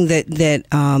 anything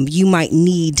that you might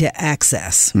need to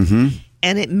access. Mm-hmm.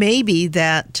 And it may be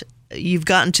that you've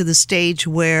gotten to the stage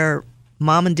where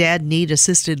mom and dad need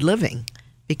assisted living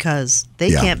because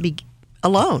they can't be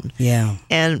alone. Yeah.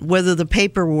 And whether the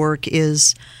paperwork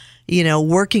is,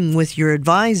 working with your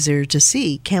advisor to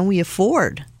see, can we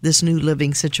afford this new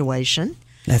living situation?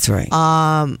 That's right.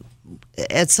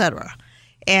 Et cetera.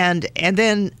 And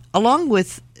then along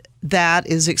with that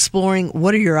is exploring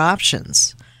what are your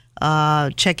options,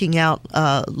 checking out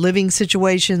living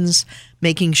situations,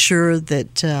 making sure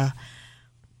that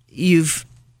you've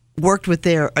worked with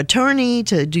their attorney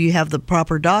do you have the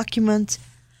proper documents?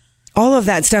 All of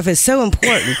that stuff is so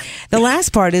important. The last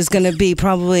part is going to be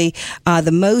probably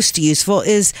the most useful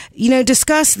is,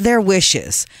 discuss their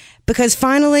wishes. Because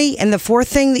finally, and the fourth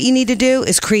thing that you need to do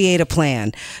is create a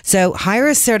plan. So hire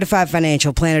a certified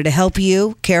financial planner to help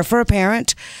you care for a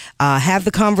parent, have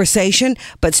the conversation,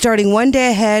 but starting one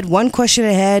day ahead, one question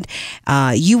ahead,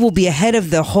 you will be ahead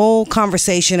of the whole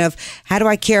conversation of how do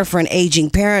I care for an aging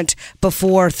parent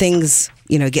before things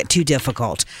get too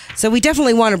difficult. So we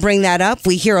definitely want to bring that up.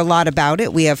 We hear a lot about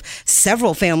it. We have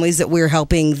several families that we're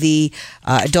helping the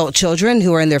adult children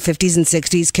who are in their 50s and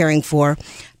 60s caring for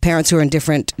parents who are in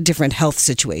different health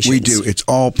situations. We do. It's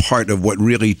all part of what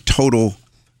really total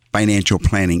financial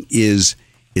planning is.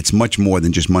 It's much more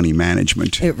than just money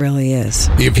management. It really is.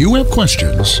 If you have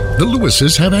questions, the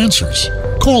Lewises have answers.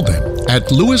 Call them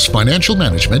at Lewis Financial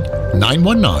Management,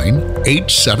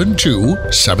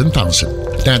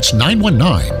 919-872-7000. That's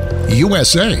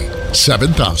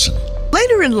 919-USA-7000.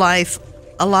 Later in life,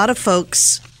 a lot of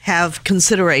folks have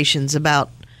considerations about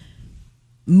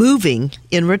moving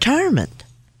in retirement.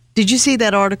 Did you see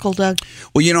that article, Doug?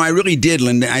 Well, I really did,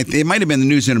 Linda. It might have been the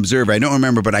News and Observer. I don't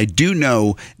remember, but I do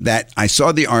know that I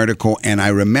saw the article and I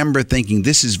remember thinking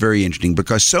this is very interesting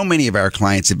because so many of our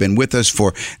clients have been with us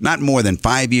for not more than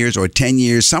 5 years or 10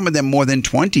 years, some of them more than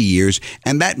 20 years.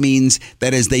 And that means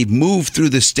that as they've moved through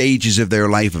the stages of their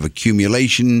life of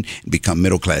accumulation, become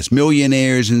middle-class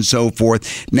millionaires and so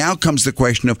forth, now comes the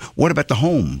question of what about the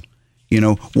home?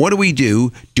 What do we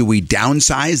do? Do we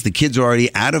downsize? The kids are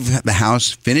already out of the house,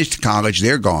 finished college,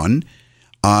 they're gone.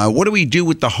 What do we do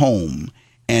with the home?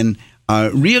 And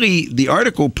really, the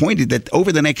article pointed that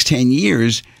over the next 10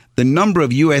 years, the number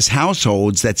of U.S.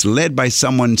 households that's led by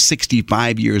someone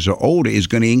 65 years or older is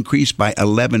going to increase by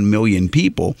 11 million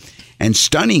people. And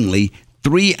stunningly,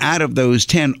 3 out of those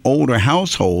 10 older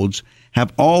households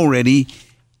have already,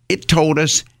 it told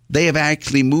us, they have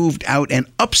actually moved out and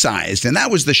upsized, and that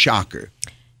was the shocker.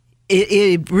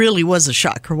 It really was a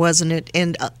shocker, wasn't it?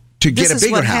 And to get a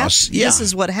bigger house. Yeah. This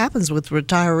is what happens with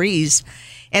retirees.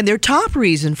 And their top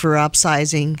reason for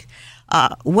upsizing,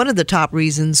 one of the top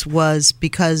reasons was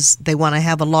because they want to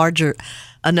have a larger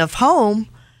enough home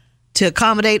to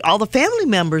accommodate all the family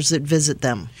members that visit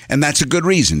them. And that's a good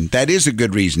reason. That is a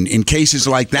good reason. In cases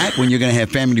like that, when you're going to have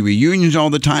family reunions all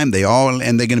the time, they're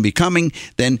going to be coming,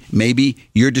 then maybe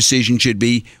your decision should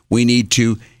be, we need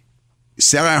to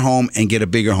sell our home and get a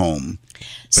bigger home.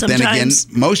 But then again,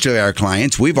 most of our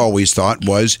clients, we've always thought,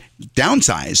 was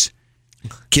downsize.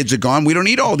 Kids are gone. We don't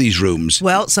need all these rooms.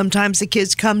 Well, sometimes the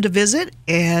kids come to visit,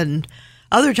 and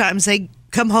other times they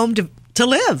come home to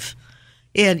live.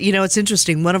 And, it's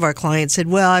interesting. One of our clients said,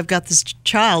 well, I've got this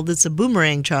child that's a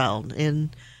boomerang child,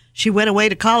 and she went away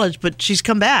to college, but she's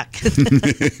come back.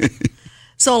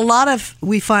 So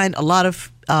we find a lot of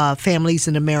families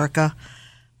in America,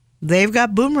 they've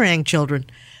got boomerang children.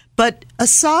 But a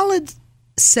solid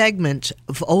segment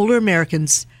of older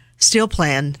Americans still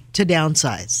plan to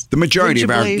downsize. The majority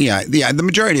the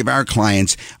majority of our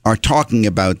clients are talking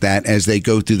about that as they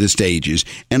go through the stages.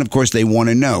 And of course, they want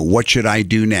to know, what should I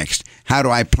do next? How do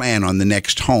I plan on the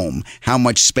next home? How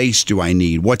much space do I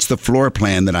need? What's the floor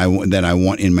plan that I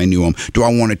want in my new home? Do I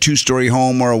want a 2-story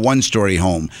home or a 1-story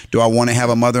home? Do I want to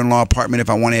have a mother-in-law apartment if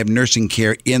I want to have nursing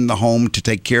care in the home to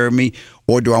take care of me?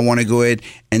 Or do I want to go ahead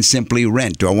and simply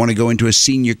rent? Do I want to go into a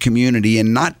senior community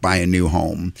and not buy a new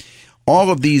home?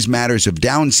 All of these matters of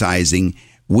downsizing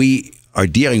we are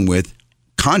dealing with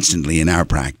constantly in our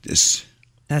practice.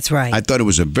 That's right. I thought it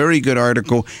was a very good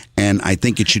article, and I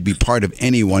think it should be part of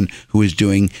anyone who is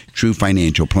doing true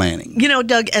financial planning.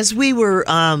 Doug, as we were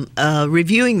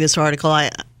reviewing this article,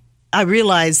 I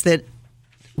realized that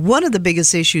one of the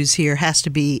biggest issues here has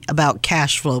to be about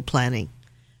cash flow planning.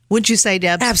 Wouldn't you say,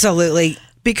 Deb? Absolutely.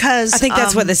 Because I think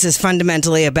that's what this is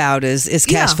fundamentally about is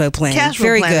cash flow planning. Cash flow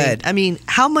Very planning. good. I mean,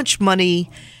 how much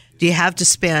money do you have to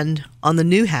spend on the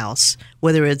new house,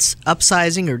 whether it's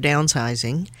upsizing or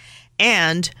downsizing,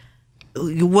 and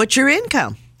what's your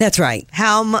income? That's right.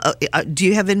 How do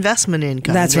you have investment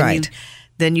income? That's right.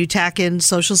 Then you tack in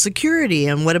Social Security,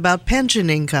 and what about pension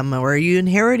income? Or are you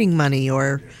inheriting money?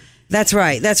 Or That's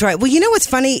right. That's right. Well, you know what's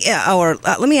funny,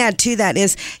 let me add to that,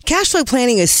 is cash flow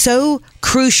planning is so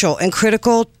crucial and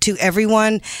critical to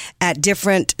everyone at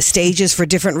different stages for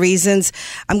different reasons.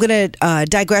 I'm going to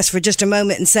digress for just a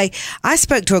moment and say I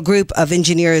spoke to a group of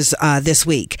engineers this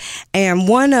week, and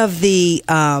one of the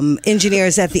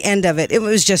engineers at the end of it, it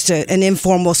was just an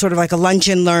informal sort of like a lunch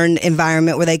and learn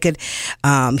environment where they could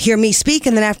hear me speak,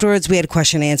 and then afterwards we had a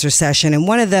question and answer session. And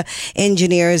one of the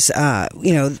engineers,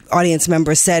 audience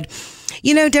members said,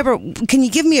 Deborah, can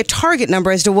you give me a target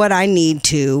number as to what I need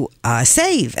to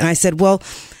save? And I said, well,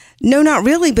 no, not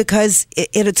really, because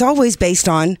it's always based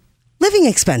on living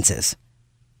expenses.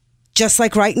 Just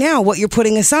like right now, what you're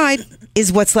putting aside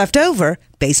is what's left over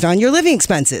based on your living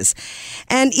expenses.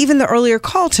 And even the earlier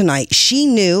call tonight, she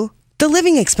knew the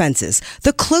living expenses.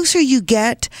 The closer you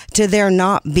get to there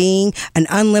not being an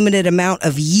unlimited amount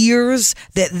of years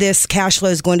that this cash flow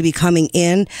is going to be coming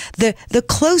in, the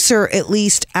closer, at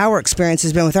least our experience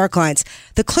has been with our clients,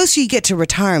 the closer you get to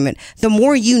retirement, the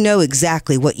more you know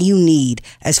exactly what you need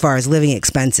as far as living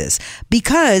expenses.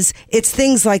 Because it's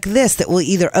things like this that will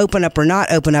either open up or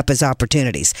not open up as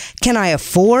opportunities. Can I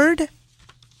afford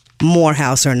more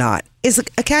house or not? Is a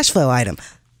cash flow item.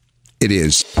 It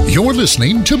is. You're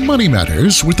listening to Money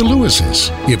Matters with the Lewises.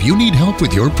 If you need help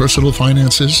with your personal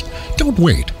finances, don't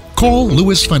wait. Call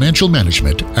Lewis Financial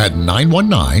Management at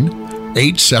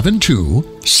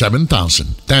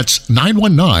 919-872-7000. That's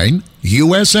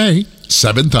 919-USA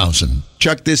 7000.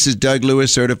 Chuck, this is Doug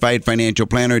Lewis, Certified Financial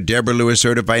Planner. Deborah Lewis,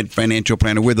 Certified Financial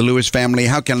Planner. We're the Lewis family.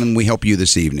 How can we help you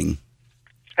this evening?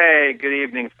 Hey, good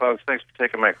evening, folks. Thanks for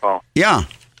taking my call. Yeah.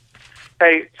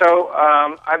 Hey, so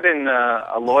I've been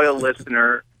a loyal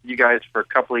listener to you guys for a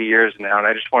couple of years now, and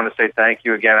I just want to say thank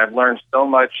you again. I've learned so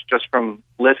much just from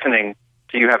listening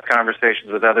to you have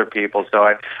conversations with other people, so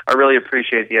I really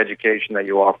appreciate the education that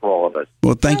you offer all of us.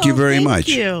 Well, thank you very much.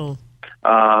 Thank you.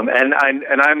 And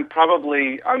I'm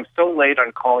so late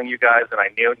on calling you guys, and I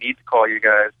need to call you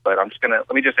guys, but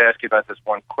let me just ask you about this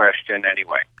one question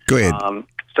anyway. Go ahead.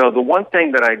 So the one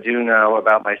thing that I do know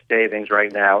about my savings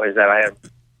right now is that I am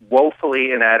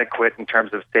woefully inadequate in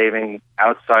terms of saving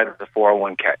outside of the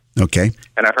 401k. Okay.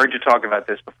 And I've heard you talk about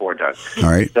this before, Doug. All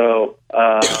right. So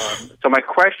my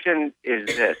question is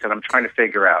this, and I'm trying to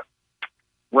figure out.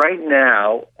 Right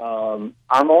now,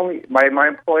 my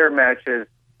employer matches.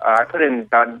 I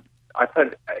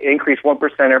increase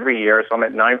 1% every year, so I'm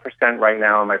at 9% right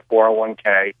now on my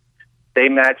 401k. They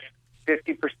match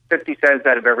 50 cents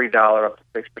out of every dollar up to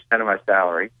 6% of my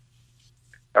salary.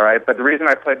 All right, but the reason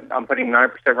I'm putting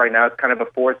 9% right now is kind of a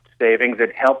forced savings.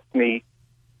 It helps me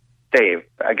save,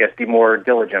 I guess, be more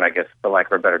diligent, I guess, for lack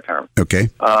of a better term. Okay.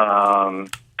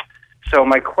 So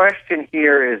my question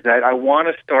here is that I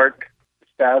want to start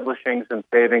establishing some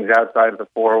savings outside of the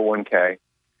 401k,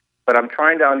 but I'm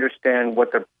trying to understand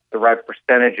what the right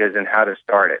percentage is and how to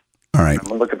start it. All right.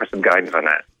 I'm looking for some guidance on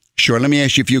that. Sure. Let me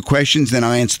ask you a few questions, then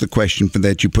I'll answer the question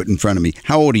that you put in front of me.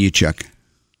 How old are you, Chuck?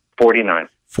 49.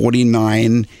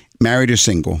 49. Married or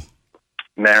single?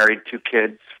 Married, 2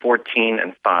 kids, 14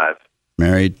 and 5.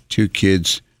 Married, 2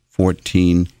 kids,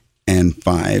 14 and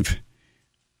 5.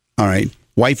 All right.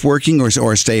 Wife working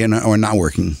or staying or not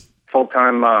working?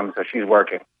 Full-time mom, so she's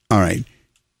working. All right.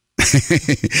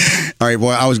 All right.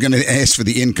 Well, I was going to ask for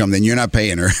the income. Then you're not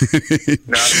paying her.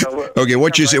 No, so okay.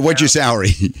 What's your salary?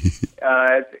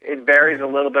 It varies a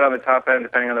little bit on the top end,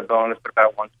 depending on the bonus, but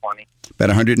about 120. About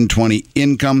 120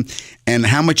 income. And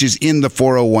how much is in the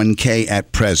 401k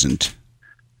at present?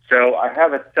 So I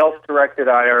have a self-directed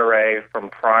IRA from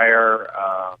prior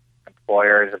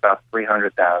employers, about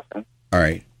 $300,000. All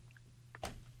right.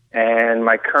 And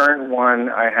my current one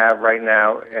I have right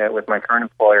now with my current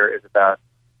employer is about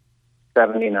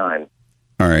 $79,000.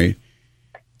 All right.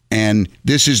 And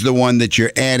this is the one that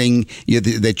you're adding,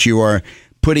 that you are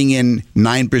putting in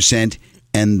 9%,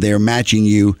 and they're matching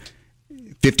you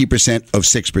 50% of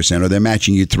 6%, or they're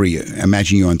matching you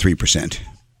on 3%.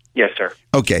 Yes, sir.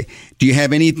 Okay. Do you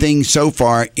have anything so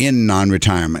far in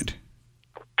non-retirement?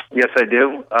 Yes, I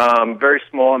do. Very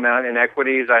small amount in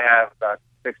equities. I have about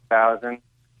 $6,000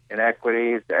 in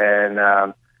equities, and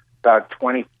about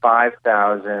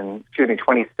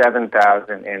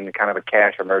 $27,000 in kind of a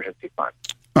cash emergency fund.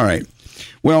 All right.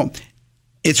 Well,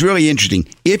 it's really interesting.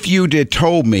 If you'd have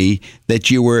told me that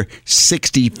you were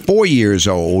 64 years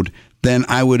old, then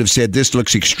I would have said this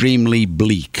looks extremely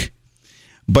bleak.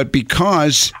 But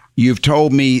because you've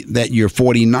told me that you're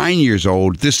 49 years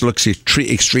old, this looks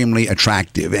extremely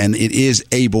attractive, and it is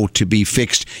able to be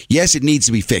fixed. Yes, it needs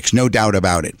to be fixed, no doubt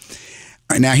about it.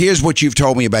 Now, here's what you've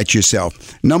told me about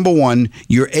yourself. Number one,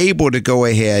 you're able to go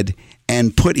ahead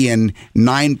and put in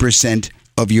 9%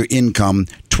 of your income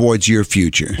towards your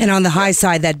future. And on the high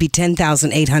side, that'd be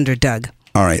 $10,800, Doug.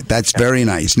 All right, that's very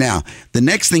nice. Now, the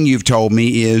next thing you've told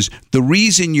me is the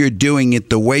reason you're doing it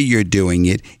the way you're doing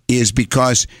it is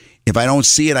because if I don't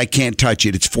see it, I can't touch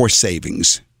it. It's forced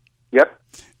savings. Yep.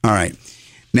 All right.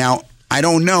 Now, I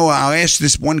don't know. I'll ask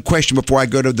this one question before I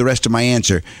go to the rest of my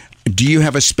answer. Do you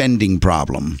have a spending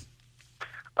problem?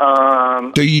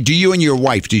 Do you and your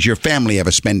wife, does your family have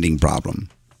a spending problem?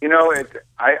 You know,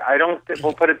 I don't.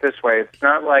 We'll put it this way: it's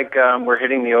not like we're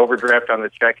hitting the overdraft on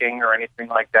the checking or anything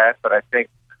like that. But I think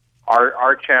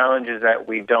our challenge is that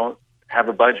we don't have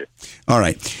a budget. All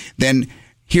right, then.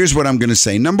 Here's what I'm going to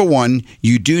say. Number one,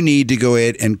 you do need to go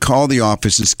ahead and call the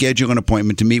office and schedule an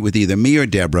appointment to meet with either me or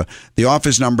Deborah. The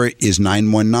office number is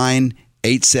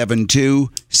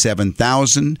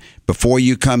 919-872-7000. Before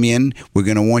you come in, we're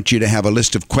going to want you to have a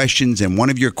list of questions, and one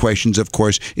of your questions, of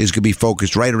course, is going to be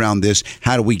focused right around this.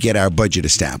 How do we get our budget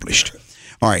established?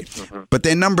 All right. Mm-hmm. But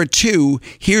then number two,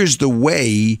 here's the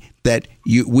way that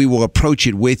we will approach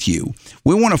it with you.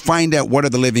 We want to find out what are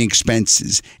the living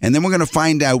expenses, and then we're going to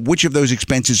find out which of those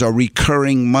expenses are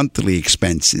recurring monthly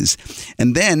expenses.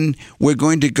 And then we're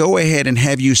going to go ahead and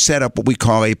have you set up what we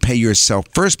call a Pay Yourself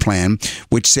First plan,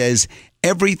 which says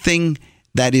everything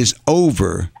that is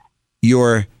over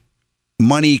your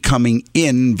money coming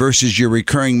in versus your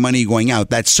recurring money going out,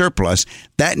 that surplus,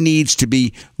 that needs to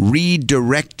be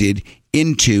redirected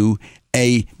into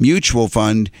a mutual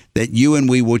fund that you and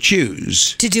we will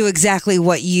choose. To do exactly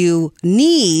what you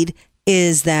need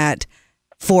is that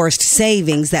forced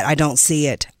savings that I don't see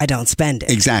it, I don't spend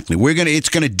it. Exactly. It's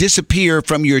going to disappear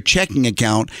from your checking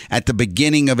account at the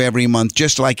beginning of every month,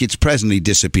 just like it's presently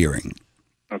disappearing.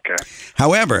 Okay.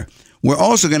 However, we're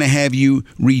also going to have you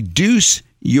reduce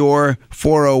your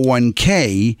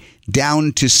 401k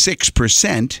down to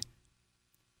 6%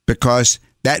 because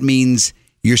that means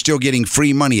you're still getting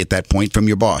free money at that point from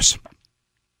your boss.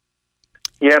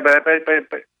 Yeah, but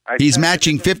he's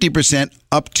matching 50%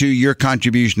 up to your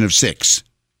contribution of 6%.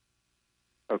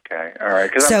 Okay, all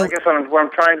right. Because So- I guess what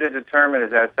I'm trying to determine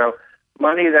is that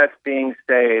money that's being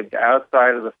saved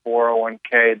outside of the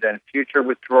 401k, then future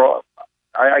withdrawal.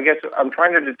 I guess I'm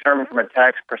trying to determine from a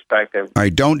tax perspective. All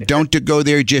right, don't go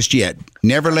there just yet.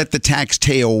 Never let the tax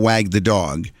tail wag the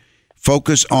dog.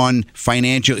 Focus on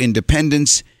financial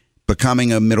independence,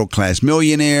 becoming a middle-class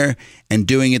millionaire, and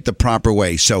doing it the proper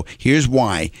way. So here's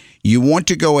why. You want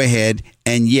to go ahead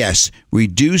and, yes,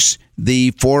 reduce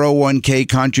the 401k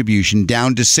contribution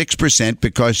down to 6%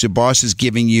 because your boss is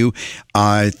giving you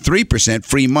 3%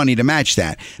 free money to match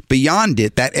that. Beyond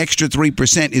it, that extra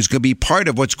 3% is going to be part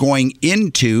of what's going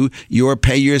into your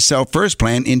Pay Yourself First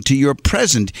plan, into your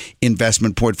present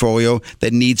investment portfolio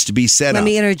that needs to be set up. Let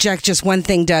me interject just one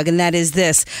thing, Doug, and that is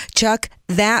this. Chuck,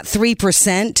 that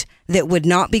 3% that would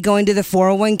not be going to the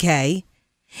 401k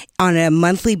on a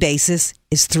monthly basis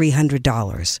is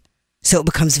 $300. So it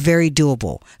becomes very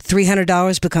doable.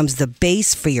 $300 becomes the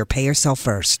base for your Pay Yourself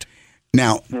First.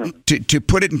 Now, to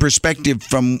put it in perspective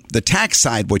from the tax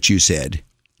side, what you said,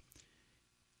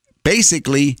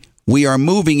 basically, we are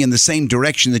moving in the same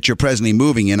direction that you're presently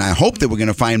moving in. I hope that we're going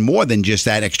to find more than just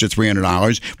that extra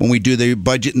 $300 when we do the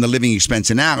budget and the living expense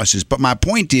analysis. But my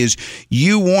point is,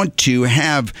 you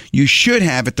should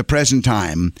have at the present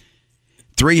time,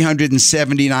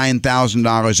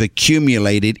 $379,000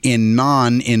 accumulated in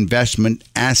non-investment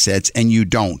assets, and you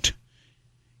don't.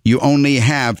 You only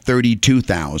have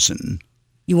 $32,000.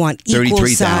 You want equal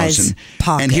size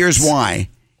pockets. And here's why.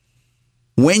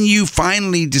 When you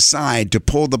finally decide to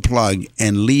pull the plug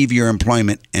and leave your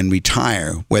employment and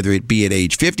retire, whether it be at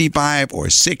age 55 or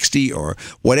 60 or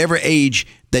whatever age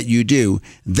that you do,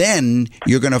 then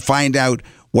you're going to find out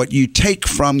what you take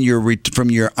from your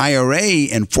IRA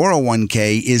and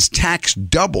 401k is taxed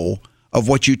double of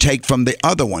what you take from the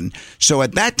other one. So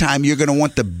at that time, you're going to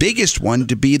want the biggest one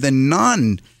to be the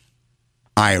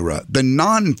non-IRA, the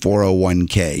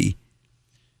non-401k.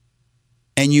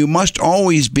 And you must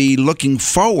always be looking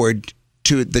forward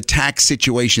to the tax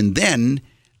situation then,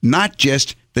 not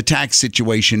just the tax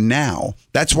situation now.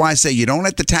 That's why I say you don't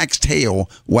let the tax tail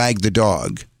wag the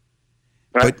dog.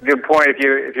 That's a good point. If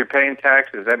you're paying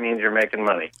taxes, that means you're making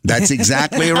money. That's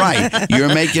exactly right.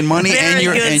 You're making money and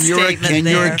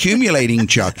you're accumulating,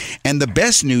 Chuck. And the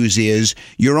best news is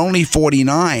you're only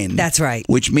 49. That's right.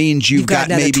 Which means you've got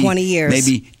maybe 20 years.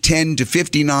 Maybe 10 to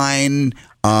 59.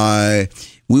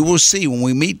 We will see when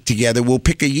we meet together. We'll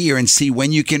pick a year and see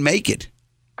when you can make it.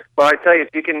 Well, I tell you, if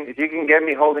you can get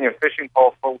me holding a fishing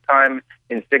pole full time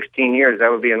in 16 years,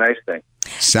 that would be a nice thing.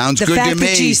 Sounds good to me. The fact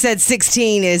that you said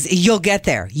 16 is you'll get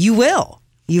there. You will.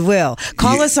 You will.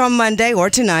 Call us on Monday or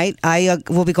tonight. I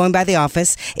will be going by the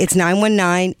office. It's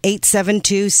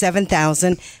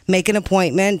 919-872-7000. Make an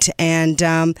appointment, and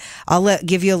I'll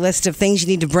give you a list of things you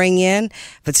need to bring in.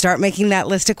 But start making that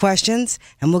list of questions,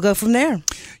 and we'll go from there.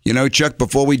 You know, Chuck,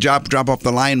 before we drop off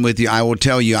the line with you, I will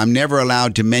tell you, I'm never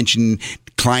allowed to mention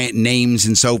client names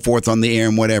and so forth on the air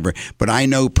and whatever. But I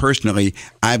know personally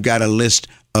I've got a list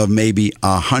of maybe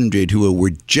 100 who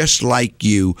were just like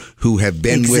you, who have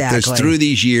been with us through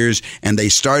these years, and they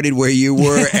started where you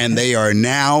were, and they are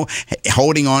now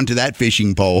holding on to that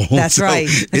fishing pole. That's right.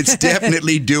 It's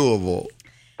definitely doable.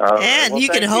 And you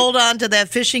can hold on to that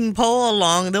fishing pole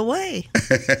along the way.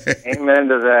 Amen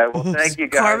to that. Well, thank you,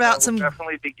 guys. Carve out I will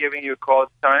definitely be giving you a call.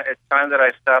 It's time that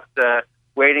I stopped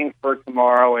waiting for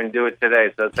tomorrow and do it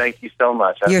today. So thank you so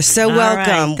much. You're so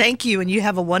welcome. All right. Thank you, and you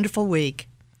have a wonderful week.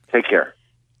 Take care.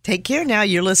 Take care now.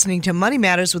 You're listening to Money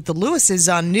Matters with the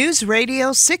Lewises on News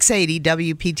Radio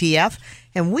 680 WPTF,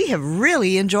 and we have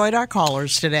really enjoyed our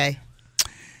callers today.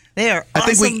 They are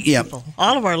awesome people.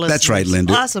 All of our listeners. That's right,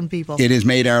 Linda. Awesome people. It has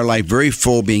made our life very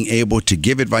full being able to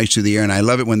give advice to the air, and I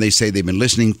love it when they say they've been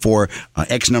listening for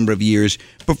X number of years.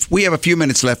 But we have a few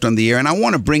minutes left on the air, and I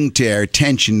want to bring to our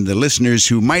attention the listeners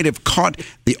who might have caught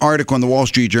the article in the Wall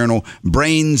Street Journal,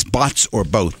 Brains, Bots, or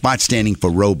Both. Bots standing for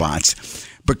robots.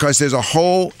 Because there's a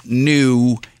whole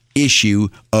new issue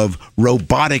of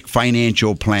robotic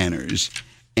financial planners.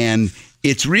 And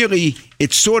it's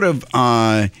sort of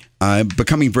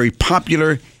becoming very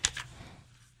popular.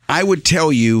 I would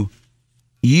tell you,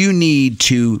 you need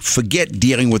to forget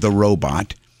dealing with a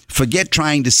robot. Forget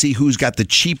trying to see who's got the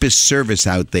cheapest service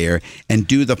out there, and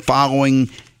do the following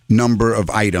number of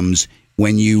items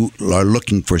when you are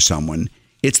looking for someone.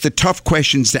 It's the tough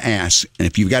questions to ask. And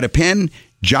if you've got a pen,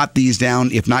 jot these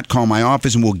down. If not, call my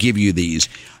office and we'll give you these.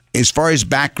 As far as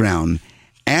background,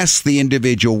 ask the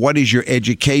individual, what is your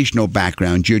educational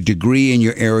background, your degree and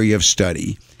your area of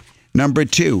study? Number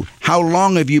 2, how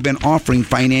long have you been offering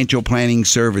financial planning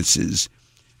services?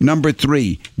 Number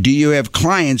 3, do you have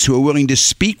clients who are willing to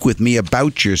speak with me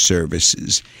about your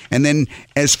services? And then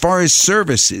as far as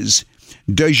services,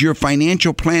 does your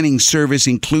financial planning service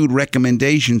include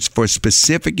recommendations for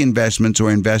specific investments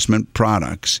or investment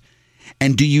products?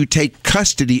 And do you take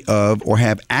custody of or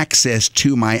have access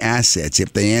to my assets?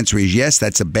 If the answer is yes,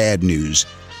 that's a bad news.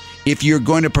 If you're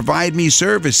going to provide me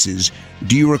services,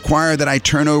 do you require that I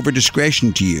turn over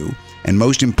discretion to you? And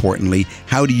most importantly,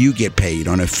 how do you get paid?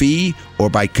 On a fee or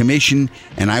by commission?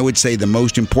 And I would say the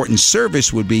most important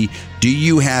service would be, do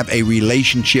you have a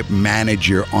relationship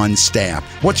manager on staff?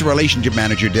 What's a relationship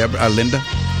manager, Linda?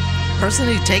 Person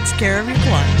who takes care of your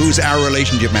clients. Who's our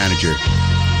relationship manager?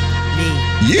 Me.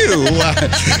 You?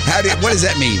 What does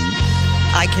that mean?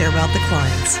 I care about the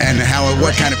clients. And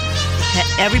what kind of...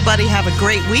 Everybody have a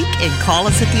great week and call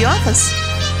us at the office,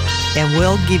 and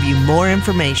we'll give you more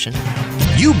information.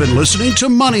 You've been listening to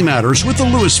Money Matters with the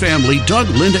Lewis family, Doug,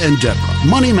 Linda, and Deborah.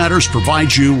 Money Matters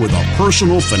provides you with a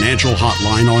personal financial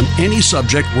hotline on any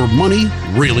subject where money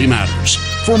really matters.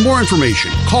 For more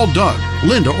information, call Doug,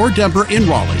 Linda, or Deborah in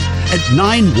Raleigh at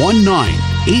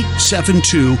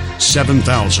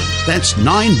 919-872-7000. That's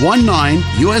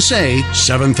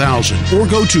 919-USA-7000. Or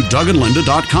go to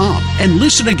DougAndLinda.com and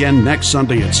listen again next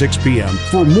Sunday at 6 p.m.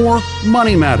 for more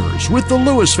Money Matters with the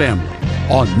Lewis family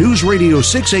on News Radio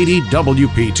 680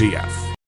 WPTF.